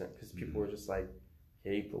certain extent, because people were just like,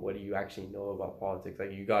 hey, but what do you actually know about politics?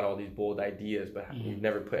 Like, you got all these bold ideas, but you've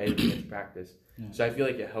never put anything into practice. So I feel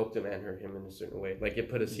like it helped him and hurt him in a certain way. Like, it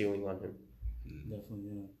put a ceiling on him.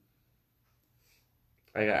 Definitely,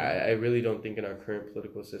 I really don't think in our current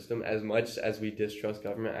political system, as much as we distrust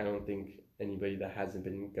government, I don't think anybody that hasn't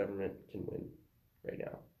been in government can win right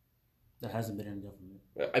now. That hasn't been in government.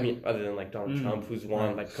 I mean, other than like Donald Trump, who's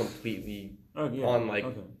won like completely on like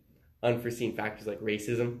unforeseen factors like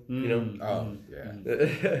racism, you know? Oh,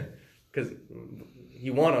 yeah. Because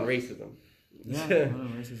he won on racism. Yeah, won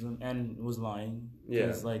on racism and was lying. Yeah.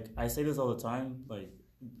 Because like I say this all the time, like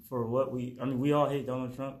for what we all hate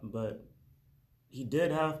Donald Trump, but he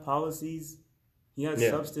did have policies. He had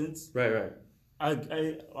substance. Right.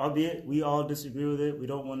 Albeit we all disagree with it. We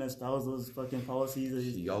don't want to espouse those fucking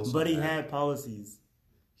policies. He had policies.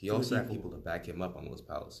 He also had people to back him up on those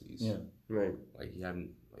policies. Yeah. Right. Like he hadn't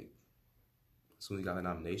as soon as he got the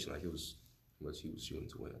nomination, like he was shooting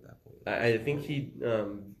to win at that point. I think he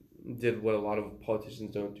did what a lot of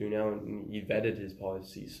politicians don't do now, and he vetted his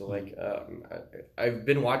policies. So like I've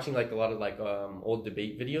been watching like a lot of like old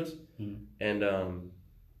debate videos, and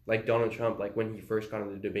like Donald Trump, like when he first got on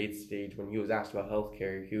the debate stage, when he was asked about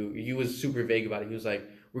healthcare, he was super vague about it. He was like,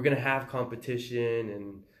 "We're gonna have competition,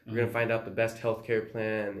 and we're gonna find out the best healthcare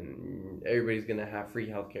plan, and everybody's gonna have free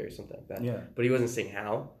healthcare or something like that." Yeah. But he wasn't saying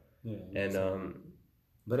how. Yeah. And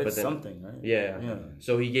but it's something, right? Yeah.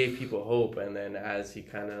 So he gave people hope, and then as he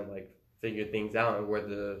kind of like figured things out and where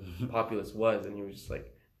the populace was, and he was just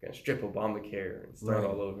like gonna strip Obamacare and start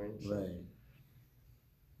all over. And right.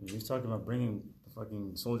 He was talking about bringing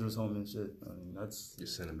fucking soldiers home and shit. I mean, that's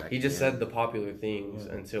just send him back. He just said the popular things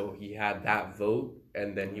until he had that vote,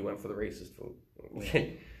 and then he went for the racist vote.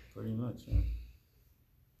 Pretty much, yeah.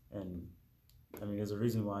 And I mean, there's a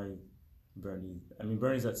reason why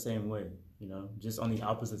Bernie's that same way, you know, just on the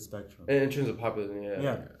opposite spectrum. In terms of populism,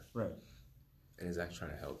 yeah, right. And he's actually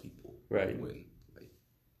trying to help people, right? Win. Like,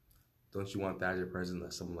 don't you want that as your president?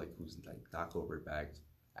 That someone like who's like not corporate backed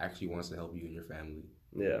actually wants to help you and your family.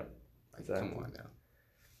 Yeah. Like, exactly. Come on now.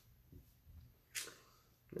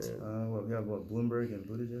 Yeah. We have Bloomberg and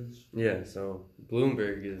Buttigieg. Yeah, so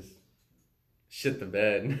Bloomberg is shit the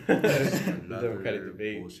bed. Another Democratic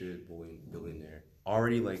debate. Bullshit billionaire.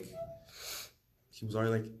 Already he was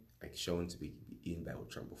already like shown to be eating bad with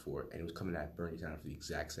Trump before, and he was coming at Bernie Sanders for the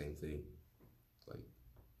exact same thing.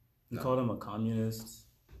 He called him a communist.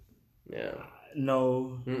 Yeah.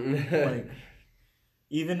 No. Like.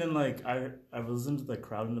 Even in I listened to the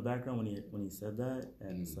crowd in the background when he said that,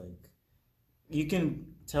 and it's like you can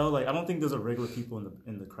tell I don't think there's a regular people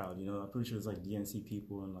in the crowd. You know, I'm pretty sure there's DNC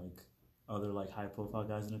people and other high profile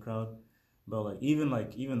guys in the crowd, but even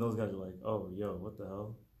those guys are oh yo, what the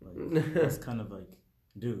hell? It's kind of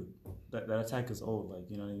dude, that attack is old.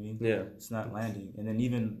 You know what I mean? Yeah, it's not landing. And then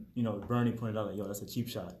even Bernie pointed out yo, that's a cheap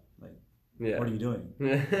shot. Yeah, what are you doing?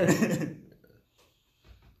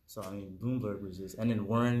 So, I mean, Bloomberg was just... And then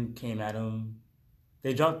Warren came at him.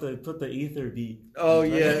 They put the ether beat. Oh,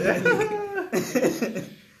 yeah.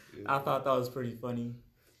 I thought that was pretty funny.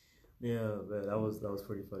 Yeah, but that was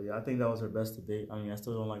pretty funny. I think that was her best debate. I mean, I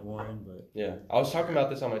still don't like Warren, but... Yeah. I was talking about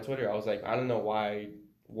this on my Twitter. I was like, I don't know why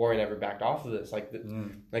Warren ever backed off of this.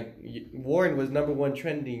 Warren was #1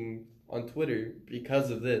 trending on Twitter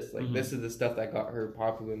because of this. This is the stuff that got her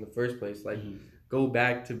popular in the first place. Go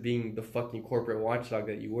back to being the fucking corporate watchdog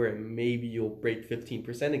that you were, and maybe you'll break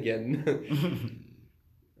 15% again.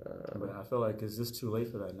 But I feel like it's just too late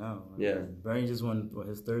for that now. Yeah. Bernie just won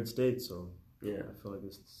his third state, so yeah, I feel like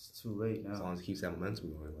it's too late now. As long as he keeps that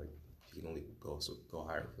momentum going, you can only go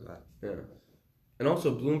higher for that. Yeah. And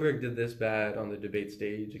also, Bloomberg did this bad on the debate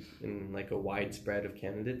stage in like a widespread of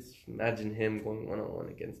candidates. Imagine him going 1-on-1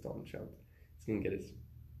 against Donald Trump. He's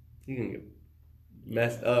gonna get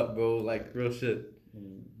messed up, bro. Like real shit.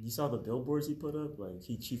 You saw the billboards he put up? Like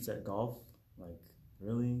he cheats at golf. Like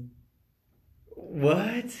really?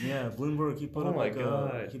 What? Yeah, Bloomberg. He put up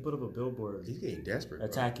God. he put up a billboard He's getting desperate.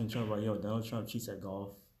 attacking Trump. Like, yo, Donald Trump cheats at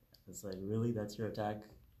golf. It's like, really? That's your attack?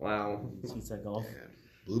 Wow. He cheats at golf. Yeah.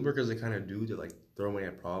 Bloomberg is the kind of dude that like throw money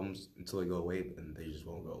at problems until they go away, and they just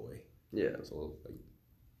won't go away. Yeah. So like,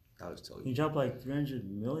 I'll just tell you. He dropped like $300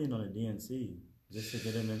 million on a DNC just to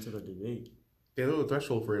get him into the debate. They have a little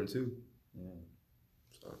threshold for him too. Yeah.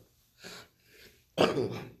 So.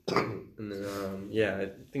 And then, I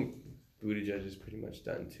think Buttigieg is pretty much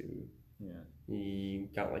done too. Yeah. He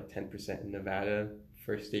got like 10% in Nevada,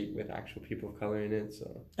 first state with actual people of color in it.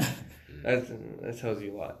 So that tells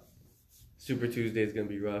you a lot. Super Tuesday is gonna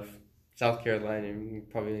be rough. South Carolina, you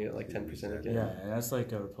probably gonna get like 10% again. Yeah, and that's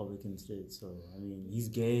like a Republican state. So I mean, he's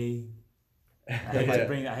gay. I hate to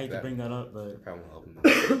bring that up, but Probably won't help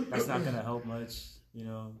him. that's not gonna help much. You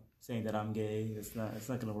know, saying that I'm gay, it's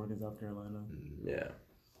not gonna work in South Carolina. Yeah.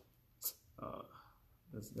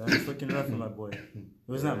 That's looking rough for my boy. It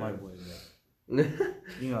was not my boy, but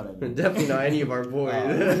you know what I mean. Definitely not any of our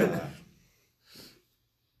boys.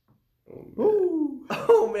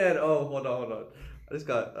 Oh man! Oh, hold on. I just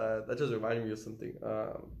got that just reminded me of something.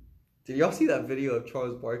 Did y'all see that video of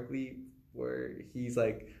Charles Barkley where he's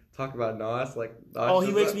like talking about Nas? Like, Nas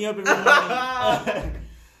he wakes me up every morning.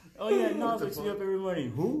 Oh yeah, Nas wakes me up every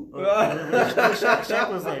morning. Who? Shaq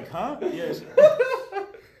was like, huh? Yeah.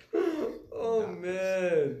 Oh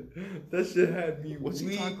man, that shit had me What's he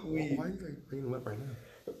weak. talking? Why are you like bringing him up right now?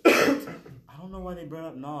 I don't know why they brought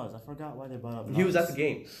up Nas. I forgot why they brought up Nas. He was at the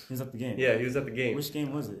game. He was at the game. Yeah, he was at the game. Which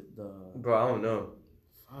game was it? Bro, I don't know.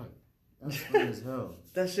 Fuck. That's funny as hell.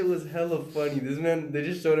 That shit was hella funny. This man, they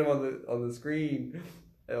just showed him on the screen.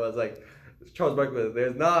 And it was like, Charles Barkley,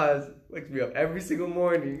 there's Nas, wakes me up every single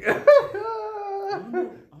morning. I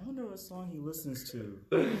wonder what song he listens to.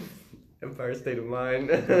 Empire State of Mind.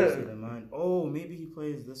 State of Mind. Oh, maybe he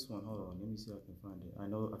plays this one. Hold on, let me see if I can find it. I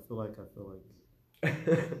feel like.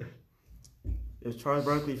 If Charles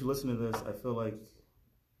Barkley, if you listen to this, I feel like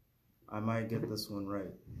I might get this one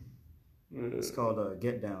right. It's called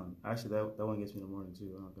Get Down. Actually, that one gets me in the morning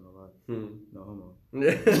too. I'm not gonna lie. No homo.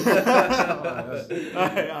 All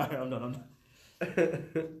right, I'm done.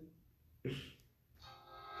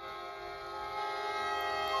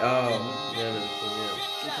 Oh,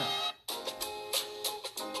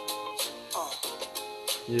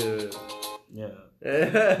 yeah. Yeah.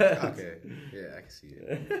 Okay. Yeah, I can see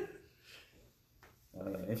it.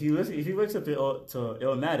 If he wakes up to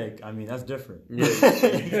Illmatic, I mean that's different.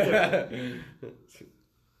 Yeah.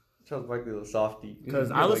 Charles Barkley was softy. Because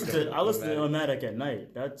I listen to Illmatic at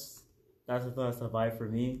night. That's a vibe for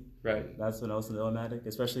me. Right. That's when I listen to Illmatic,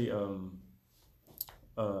 especially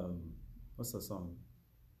what's the song?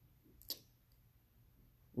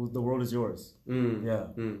 The World Is Yours. Yeah.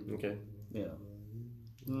 Okay. Yeah.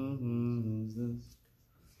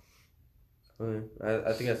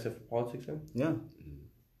 I think that's it for politics then. Yeah.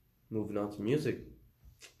 Moving on to music.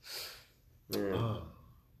 Yeah.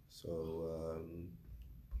 So,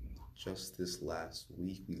 just this last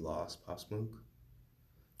week, we lost Pop Smoke.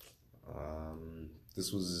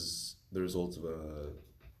 This was the result of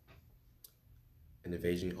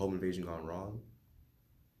an home invasion gone wrong,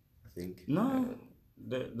 I think. No,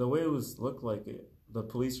 the way it looked like it. The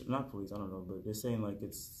police, not police, I don't know, but they're saying like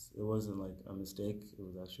it wasn't like a mistake. It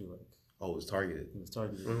was actually like. Oh, it was targeted. It was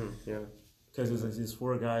targeted. Yeah. Because it was like these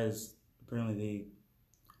 4 guys. Apparently, they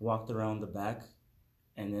walked around the back,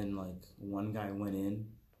 and then like one guy went in,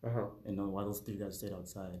 and while those 3 guys stayed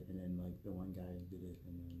outside, and then like the one guy did it,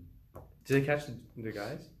 and then. Did they catch the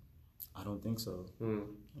guys? I don't think so. I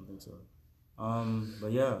don't think so.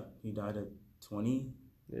 But yeah, he died at 20.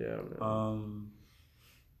 Yeah. Man.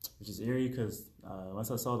 Which is eerie because once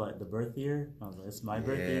I saw like the birth year, I was like, it's my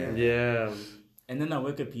birth year. Yeah. And then I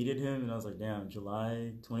Wikipedia'd him, and I was like, damn,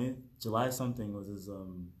 July something was his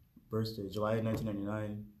birthday, July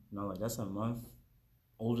 1999. And I was like, that's a month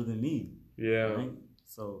older than me. Yeah. Right?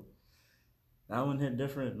 So that one hit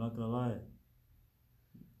different, not gonna lie.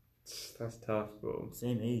 That's tough, bro.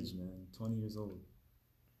 Same age, man, 20 years old.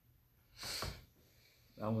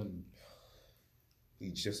 That one. He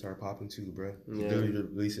just started popping too, bro. He Yeah. literally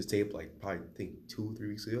released his tape like probably I think 2-3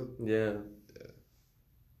 weeks ago. Yeah.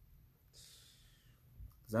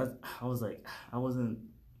 I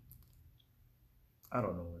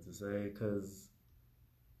don't know what to say because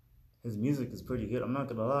his music is pretty good. I'm not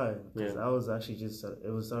gonna lie, because I was actually just it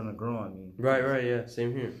was starting to grow on me. Right, yeah,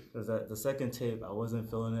 same here. Because the second tape, I wasn't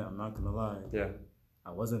feeling it. I'm not gonna lie. Yeah,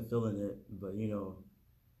 I wasn't feeling it, but you know,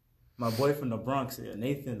 my boy from the Bronx,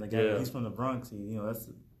 Nathan, the guy, he's from the Bronx. You know, that's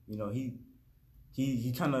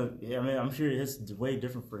he kind of. I mean, I'm sure it's way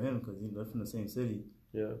different for him because they're from the same city,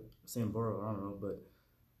 same borough. I don't know,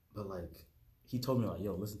 but like he told me like,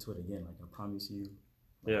 yo, listen to it again. Like I promise you.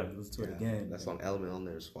 Like, listen to it again. That song Element on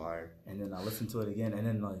there is fire. And then I listened to it again, and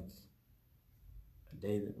then like a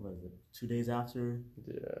day, what is it, 2 days after?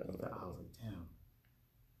 I was like, damn.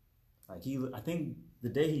 Like I think the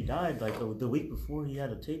day he died, like the week before, he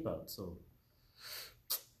had a tape out. So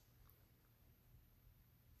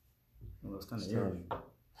it was kind of eerie.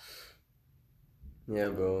 Yeah,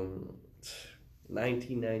 bro.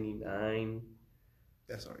 1999.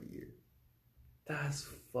 That's our year. That's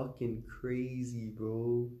fucking crazy,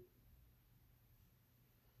 bro.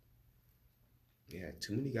 Yeah,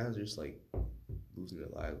 too many guys are just like losing their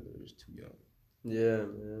lives when they're just too young. Yeah,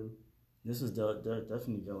 man. This is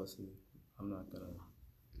definitely jealousy. I'm not gonna.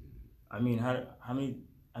 I mean,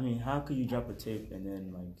 how could you drop a tape and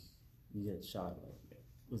then like you get shot? Like,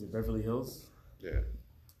 was it Beverly Hills? Yeah.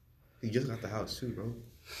 He just got the house too, bro.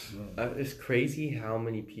 Yeah. It's crazy how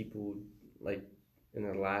many people like in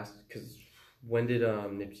the last. Because when did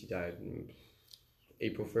Nipsey die?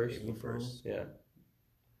 April 1st. April 1st. Yeah.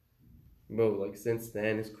 Bro, like since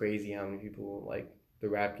then, it's crazy how many people like the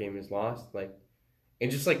rap game is lost. Like, and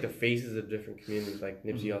just like the faces of different communities. Like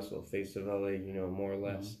Nipsey also a face of LA, you know, more or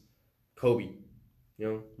less. Kobe, you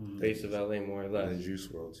know, face of LA more or less. And Juice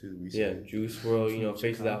WRLD too. Recently. Yeah, Juice WRLD, you know,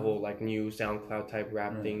 face of that whole like new SoundCloud type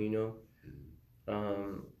rap thing, you know.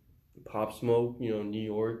 Pop Smoke, you know, New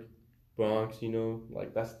York, Bronx, you know,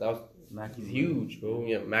 like that was huge, bro.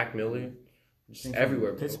 Yeah, Mac Miller, just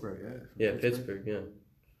everywhere, bro. Pittsburgh, yeah, Pittsburgh, yeah.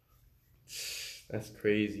 That's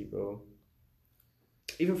crazy, bro.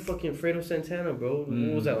 Even fucking Fredo Santana, bro.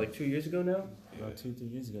 What was that, like 2 years ago now? About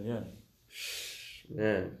 2-3 years ago, yeah.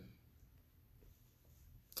 Man.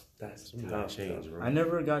 That's tough, bro. I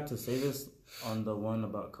never got to say this on the one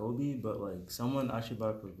about Kobe, but like someone actually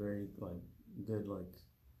brought up a very like good like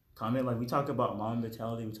comment. Like we talk about mom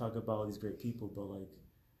mentality, we talk about all these great people, but like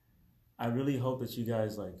I really hope that you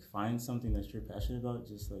guys like find something that you're passionate about,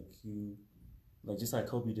 just like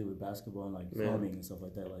Kobe did with basketball and like filming and stuff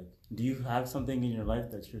like that. Like, do you have something in your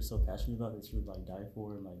life that you're so passionate about that you would like die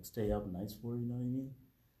for and like stay up nights for? You know what I mean?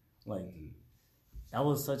 Like, that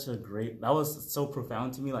was so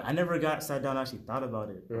profound to me. Like, I never sat down and actually thought about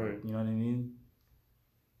it. Right. You know what I mean?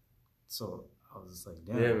 So I was just like,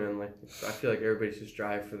 damn. Yeah, man. Like, I feel like everybody should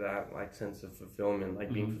strive for that like sense of fulfillment,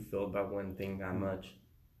 like being fulfilled by one thing that much.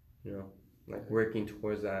 You know, like working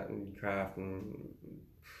towards that and craft and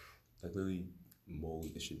like literally.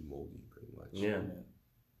 It should mold you pretty much. Yeah.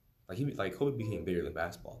 Like Kobe became bigger than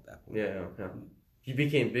basketball at that point. Yeah. He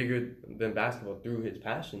became bigger than basketball through his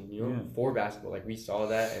passion, you know, for basketball. Like we saw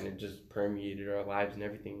that and it just permeated our lives and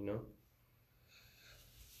everything, you know.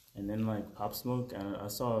 And then like Pop Smoke, and I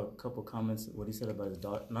saw a couple comments what he said about his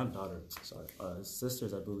his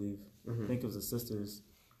sisters, I believe. I think it was his sisters.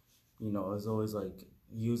 You know, it was always like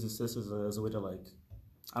use his sisters as a way to like.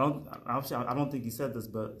 I don't think he said this,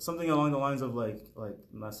 but something along the lines of like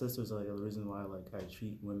my sisters are like the reason why like I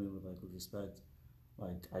treat women with respect,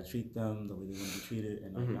 like I treat them the way they want to be treated,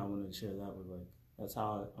 and like I want to share that with like that's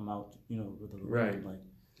how I'm out, you know, with the women. Like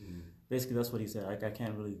basically that's what he said. Like I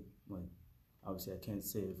can't really like obviously I can't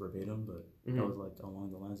say it verbatim, but that was like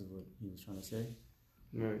along the lines of what he was trying to say.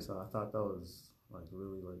 Right. So I thought that was like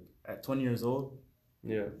really like at 20 years old.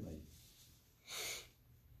 Yeah. Like.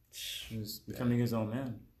 He was becoming his own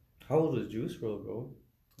man. How old is Juice WRLD, bro?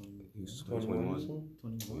 He was 21.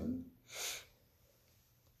 21.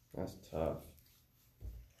 That's tough.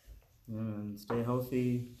 Yeah, man. Stay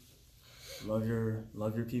healthy. Love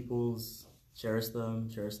your peoples. Cherish them.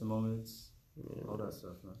 Cherish the moments. Yeah. All that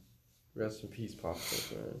stuff, man. Rest in peace, Pop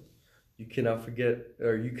Smoke, man. You cannot forget,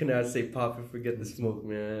 or you cannot say Pop and forget the smoke,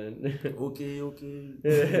 man. Okay.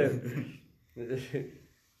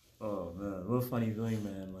 Oh man, what a funny feeling,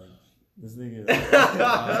 man. Like this nigga.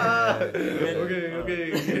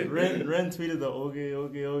 Okay. Ren tweeted the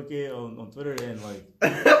okay on Twitter, and like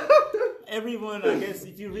everyone, I guess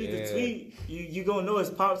if you read the tweet, you gonna know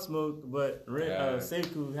it's Pop Smoke, but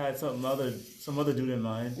Sekou had some other dude in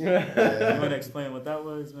mind. You wanna explain what that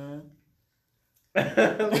was, man?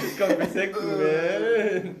 Let's go for Sekou,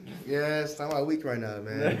 man. Yeah, it's not my week right now,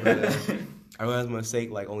 man. But, I realized my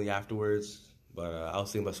mistake like only afterwards. But I was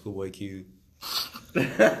thinking about Schoolboy Q. But,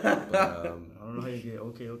 I don't know how you get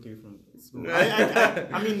okay from school.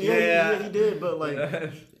 I mean, he did, but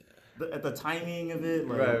like, at the timing of it,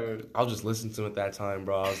 like, Right. I was just listening to him at that time,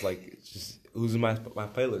 bro. I was like, it's just who's in my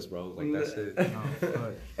playlist, bro? Like that's it. oh,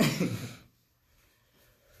 fuck.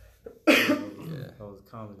 Yeah. That was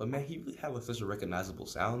comedy. But man, he really had like such a recognizable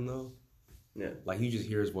sound though. Yeah. Like you just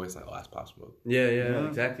hear his voice, like, oh, that's Pop Smoke. Yeah,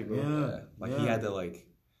 exactly, bro. Yeah. Like he had that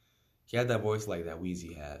he had that voice like that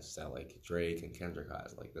Weezy has, that like Drake and Kendrick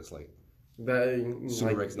has. Like that's like That,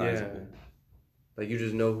 super like, recognizable. yeah. Like you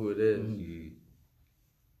just know who it is. Mm.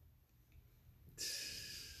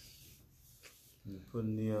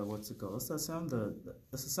 Putting the what's it called? What's that sound?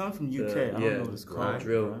 That's a sound from UK. I don't yeah, know what it's grime. called.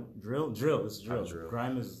 Drill. Drill. It's drill. Drill.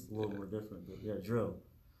 Grime is a little more different, but yeah, drill.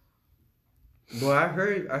 Well, I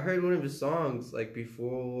heard one of his songs like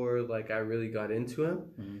before like I really got into him.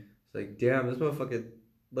 Mm-hmm. It's like, damn, this motherfucker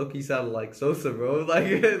low-key sounded like Sosa, bro.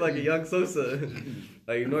 Like like a young Sosa.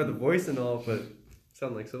 Like ignore the voice and all, but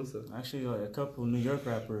sound like Sosa. Actually, like a couple New York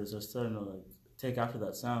rappers are starting to like take after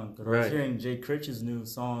that sound. Because I Right. was hearing Jay Critch's new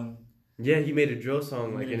song. Yeah, he made a drill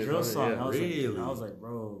song He like made in a his drill own, song. yeah. I was like,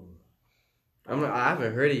 bro. I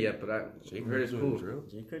haven't heard it yet, but I Jake heard it's cool. Drill.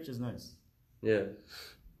 Jay Critch is nice. Yeah.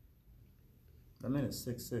 That man is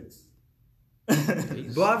 6'6".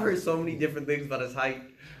 But I've heard so many different things about his height.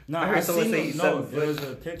 No, I heard I've someone seen say him. he's No, 7 there foot.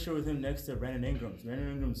 was a picture with him next to Brandon Ingram.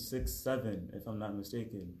 Brandon Ingram's 6'7", if I'm not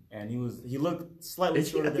mistaken, and he looked slightly Is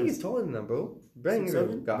he, shorter I think than he's taller than that, bro. Brandon 6'7"?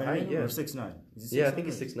 Ingram got Brandon height, Ingram yeah. or 6'9". Is he Yeah, I 6'9" think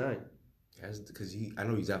or- he's 6'9". Because I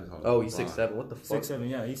know he's definitely taller. Oh, than he's LeBron. 6'7". What the fuck? 6'7",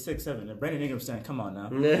 yeah, he's 6'7". And Brandon Ingram's standing. Come on now.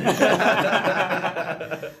 Yeah.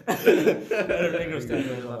 Brandon Ingram's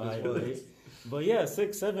standing. But yeah,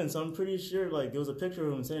 6'7". So I'm pretty sure like there was a picture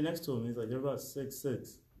of him standing next to him. He's like they're about 6'6".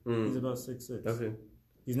 He's Mm. about 6'6". Okay.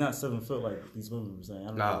 He's not 7 foot like these women were saying. I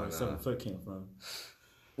don't know where 7 foot came from.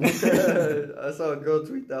 I saw a girl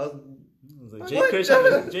tweet that. I was like, What?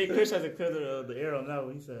 Jay Chris has to clear the air on that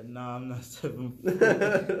one. He said, "Nah, I'm not 7 foot. I'm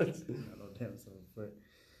not no damn 7 foot."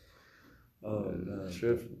 Oh man.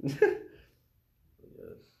 Trip.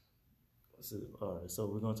 All right, so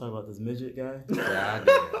we're gonna talk about this midget guy. God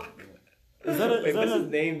damn. Is that Wait, what's a? his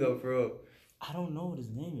name though, bro? I don't know what his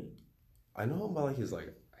name is. I know him by like his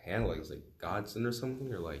like handle, like it's like Godson or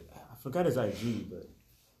something, or like I forgot his IG, but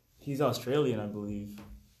he's Australian, I believe.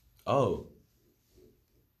 oh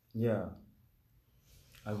Yeah.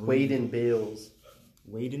 I believe- Quaden Bales.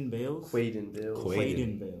 Waden Bales. Quaden Bales.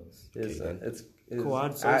 Quaden Bales. It's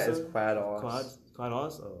Quad It's Sosa? Quados.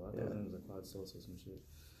 Quados? Oh, I thought Yeah. his name was like Quad Sosa or some shit.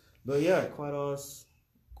 But yeah, Quados.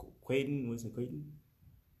 Quaden. What's it? Quaden?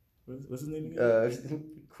 What's his name again?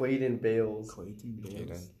 Quaden Bales. Quaden Bales.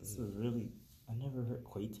 Quaden. This is really. I never heard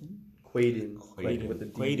Quaden. Quaden. With the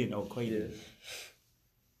D. Quaden. Oh, Quaden. Yeah.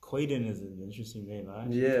 Quaden is an interesting name. I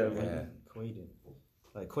actually Yeah, like man. Quaden.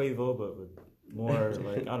 Like Quavo, but with more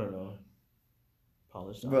like I don't know.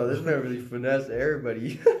 Polished. Bro, this man really finessed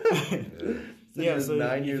everybody. Yeah, Since so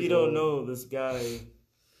 9 if years you don't old. know, this guy,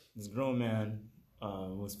 this grown man,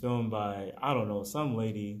 was filmed by, I don't know, some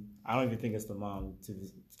lady. I don't even think it's the mom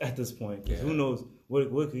at this point. 'Cause who knows what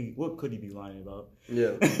could he be lying about?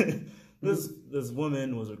 Yeah. This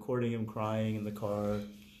woman was recording him crying in the car,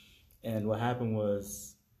 and what happened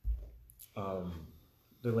was,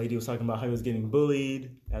 the lady was talking about how he was getting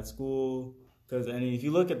bullied at school. And if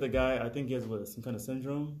you look at the guy, I think he has some kind of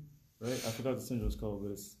syndrome, right? I forgot what the syndrome's called,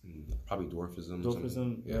 but it's probably dwarfism.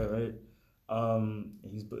 dwarfism. Yeah, right.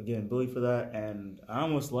 He's getting bullied for that, and I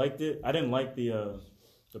almost liked it. I didn't like the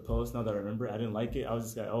post. Now that I remember, I didn't like it. I was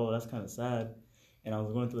just like, oh, that's kind of sad. And I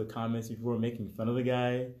was going through the comments. People were making fun of the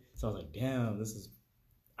guy, so I was like, damn, this is.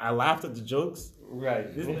 I laughed at the jokes. Right.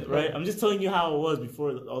 Right. I'm just telling you how it was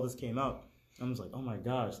before all this came out. I was like, oh my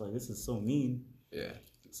gosh, like this is so mean. Yeah.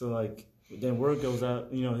 So like, then word goes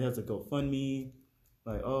out. You know, he has a GoFundMe.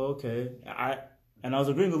 Like, oh okay. And I was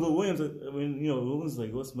agreeing with Lil Williams. I mean, you know, Lil Williams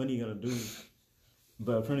like, what's money gonna do?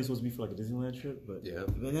 But apparently it's supposed to be for like a Disneyland trip. But Yeah.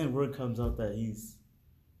 and then word comes out that he's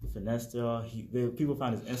finessed y'all. People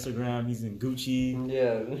found his Instagram. He's in Gucci.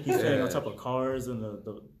 Yeah. He's staying on top of cars and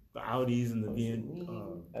the Audis and the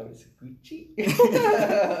BM. I was Gucci.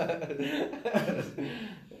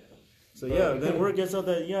 So yeah, then word gets out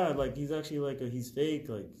that like he's actually like he's fake.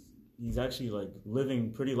 Like he's actually like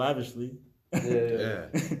living pretty lavishly. Yeah.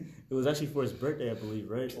 It was actually for his birthday, I believe,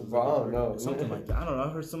 right? It was Wow, like a birthday- no. something like that. I don't know. I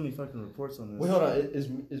heard so many fucking reports on this. Wait, hold on.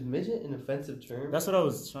 Is midget an offensive term? That's what I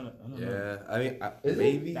was trying to. I don't know. Yeah. I mean, Is it?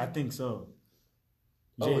 maybe. I think so.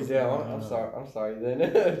 Oh Jay-Z, damn! I don't I'm know. sorry. I'm sorry.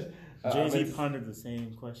 Then Jay-Z pondered the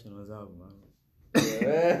same question on his album.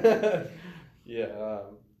 Yeah.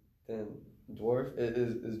 Then dwarf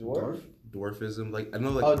is dwarf. Dwarfism, like I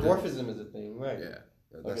know, like Oh, dwarfism is a thing, right? Yeah,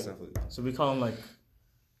 that's Okay. definitely. So we call him like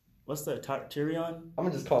what's that? Tyrion? I'm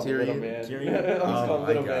gonna just call him Little Man. Tyrion? I'm just Oh calling my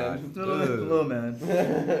Little God. Man. Little man.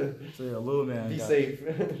 So yeah, Little man. Be safe.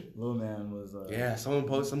 Little man was. Yeah, someone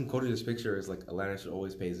quoted this picture as like Atlanta should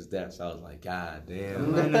always pays his debts. I was like, God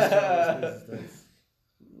damn.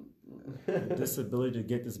 The disability to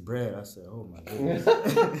get this bread. I said, oh my goodness.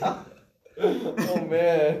 Oh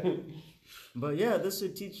man. But yeah, this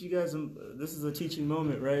should teach you guys. This is a teaching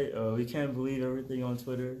moment, right? We can't believe everything on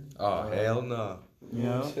Twitter. Oh hell no. You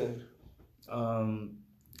know.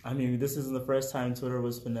 I mean, this isn't the first time Twitter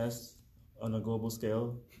was finessed on a global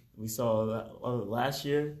scale. We saw that last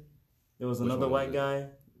year. There was another white guy,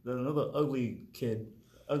 another ugly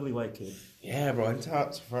white kid. Yeah, bro.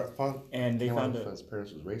 And they found that his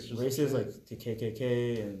parents was racist. Racist, like the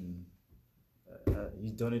KKK, and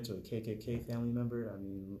he donated to a KKK family member. I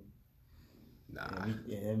mean, Nah.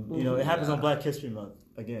 and you know, it happens on Black History Month.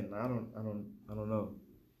 Again, I don't know.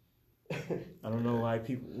 I don't know why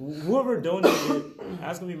people, whoever donated,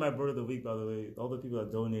 that's gonna be my bird of the week, by the way. All the people that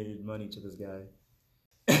donated money to this guy.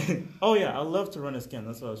 Oh yeah, I love to run a scam.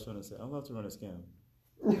 That's what I was trying to say. I love to run a scam.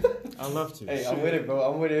 I love to. Hey, I'm with it, bro.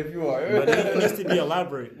 I'm with it if you are. But it needs to be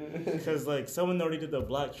elaborate, because like someone already did the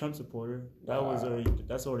Black Trump supporter.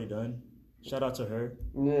 That's already done. Shout out to her.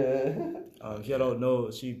 Yeah. If you don't know,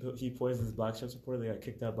 she poisons Black Trump supporter. They got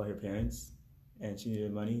kicked out by her parents, and she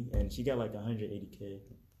needed money, and she got like 180K.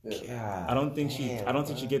 Yeah. I don't think she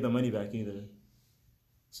gave the money back either.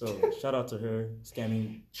 So shout out to her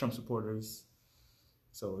scamming Trump supporters.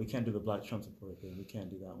 So we can't do the Black Trump supporter thing. We can't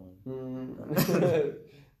do that one.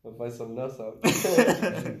 I'll find something else out.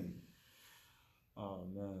 Oh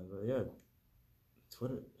man, but yeah,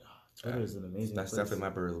 Twitter is an amazing. That's place. definitely my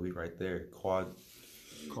bird of the week right there. Quad.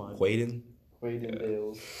 Quaden.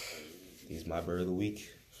 Dales. He's my bird of the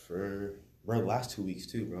week for the last 2 weeks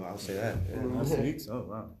too, bro. I'll say that. Yeah. Last 2 weeks? Oh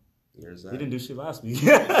wow. There's He that. didn't do shit last week.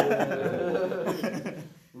 Man,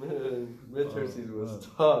 midterm season was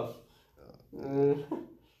tough. We're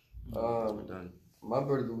done. My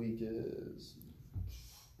bird of the week is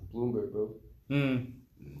Bloomberg, bro. Mm.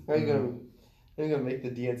 How you gonna make the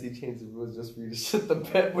DNC change the rules just for you to shit the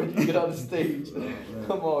bed when you get on the stage?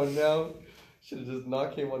 Come on now. Should have just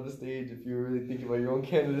not came on the stage if you were really thinking about your own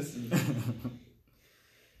candidacy.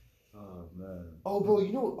 Oh man. Oh, bro,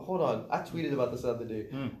 you know, hold on. I tweeted about this the other day.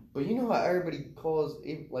 But you know how everybody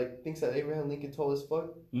thinks that Abraham Lincoln tall as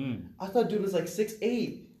fuck? I thought dude was like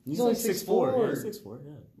 6'8". He's only 6'4". Yeah, 6'4",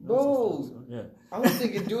 yeah. Bro. Yeah. I was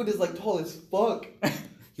thinking dude is like tall as fuck.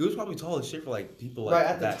 He was probably tall as shit for like people like Right,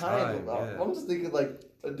 at the that time. Yeah. I'm just thinking like,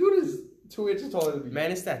 a dude is 2 inches taller than me. Man,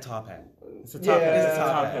 it's that top hat. It's a top hat. Yeah, It's a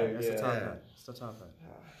top hat. yeah, It's a top yeah. hat. It's a top hat.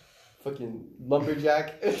 Fucking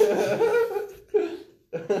lumberjack.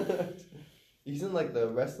 He's in like the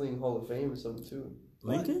Wrestling Hall of Fame or something too.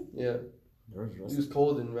 Lincoln? Yeah. He was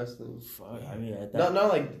cold in wrestling. Fuck. I mean, at that. Not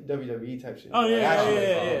like WWE type shit. Oh, yeah, Like,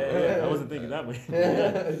 yeah. I wasn't thinking that way.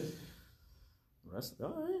 Yeah.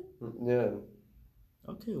 Wrestling. All right. Yeah.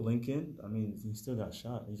 Okay, Lincoln. I mean, he still got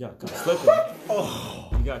shot. He got caught slipping.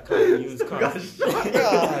 He got caught. He was caught.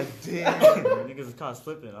 God damn. Niggas was caught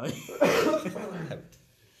slipping. Huh?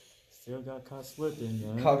 Still got caught slipping,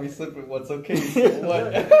 man. Caught me slipping. What's okay? So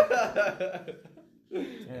what?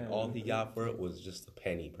 Damn. All he got for it was just a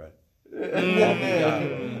penny, bro.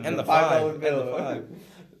 And And the $5 $5. bill. And the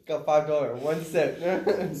 $5. Got $5, 1 cent.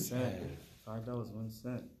 $5 1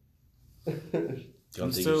 cent.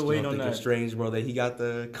 I'm still waiting on that. Strange, bro. That he got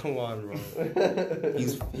the. Come on, bro.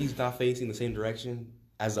 He's not facing the same direction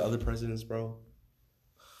as the other presidents, bro.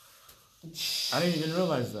 I didn't even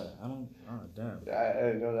realize that. Oh, damn. I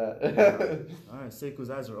didn't know that. All right, Seiku's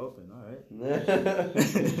eyes are open. All right.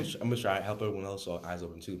 I'm gonna try to help everyone else so eyes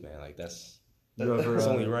open too, man. Like that's That's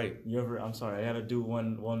only right. I'm sorry, I had to do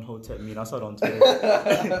one Hotep meme. I saw it on Twitter.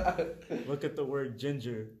 Look at the word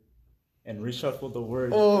ginger and reshuffle the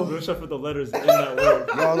word, reshuffle the letters in that word.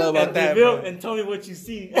 Y'all know about and that, reveal, bro. and tell me what you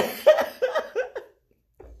see.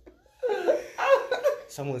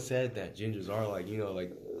 Someone said that gingers are like, you know,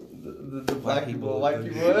 like the black people, white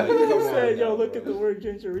people. He said, yo, look at the word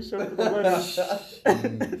ginger, reshuffle the letters.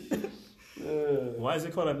 Why is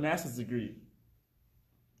it called a master's degree?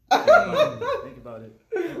 Think about it.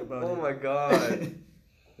 Oh my god.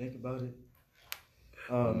 Think about it.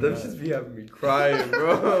 Them just be having me crying,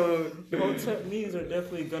 bro. Hotep memes are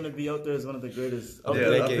definitely gonna be out there as one of the greatest Of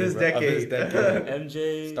this decade.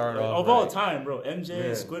 MJ Start off of all right. time, bro. MJ,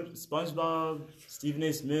 Yeah. Squid, SpongeBob, Stephen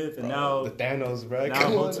A. Smith, and now the Thanos, bro. now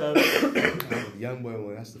Come on. Hotep. The young boy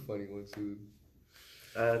one. That's the funny one too.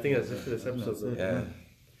 I think that's it for this episode, though. Yeah.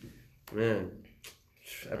 Man.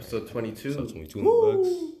 Episode 22. So 22 in the books.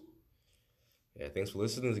 Yeah, thanks for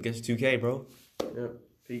listening. It gets 2K, bro. Yep.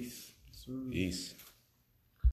 Peace. Peace.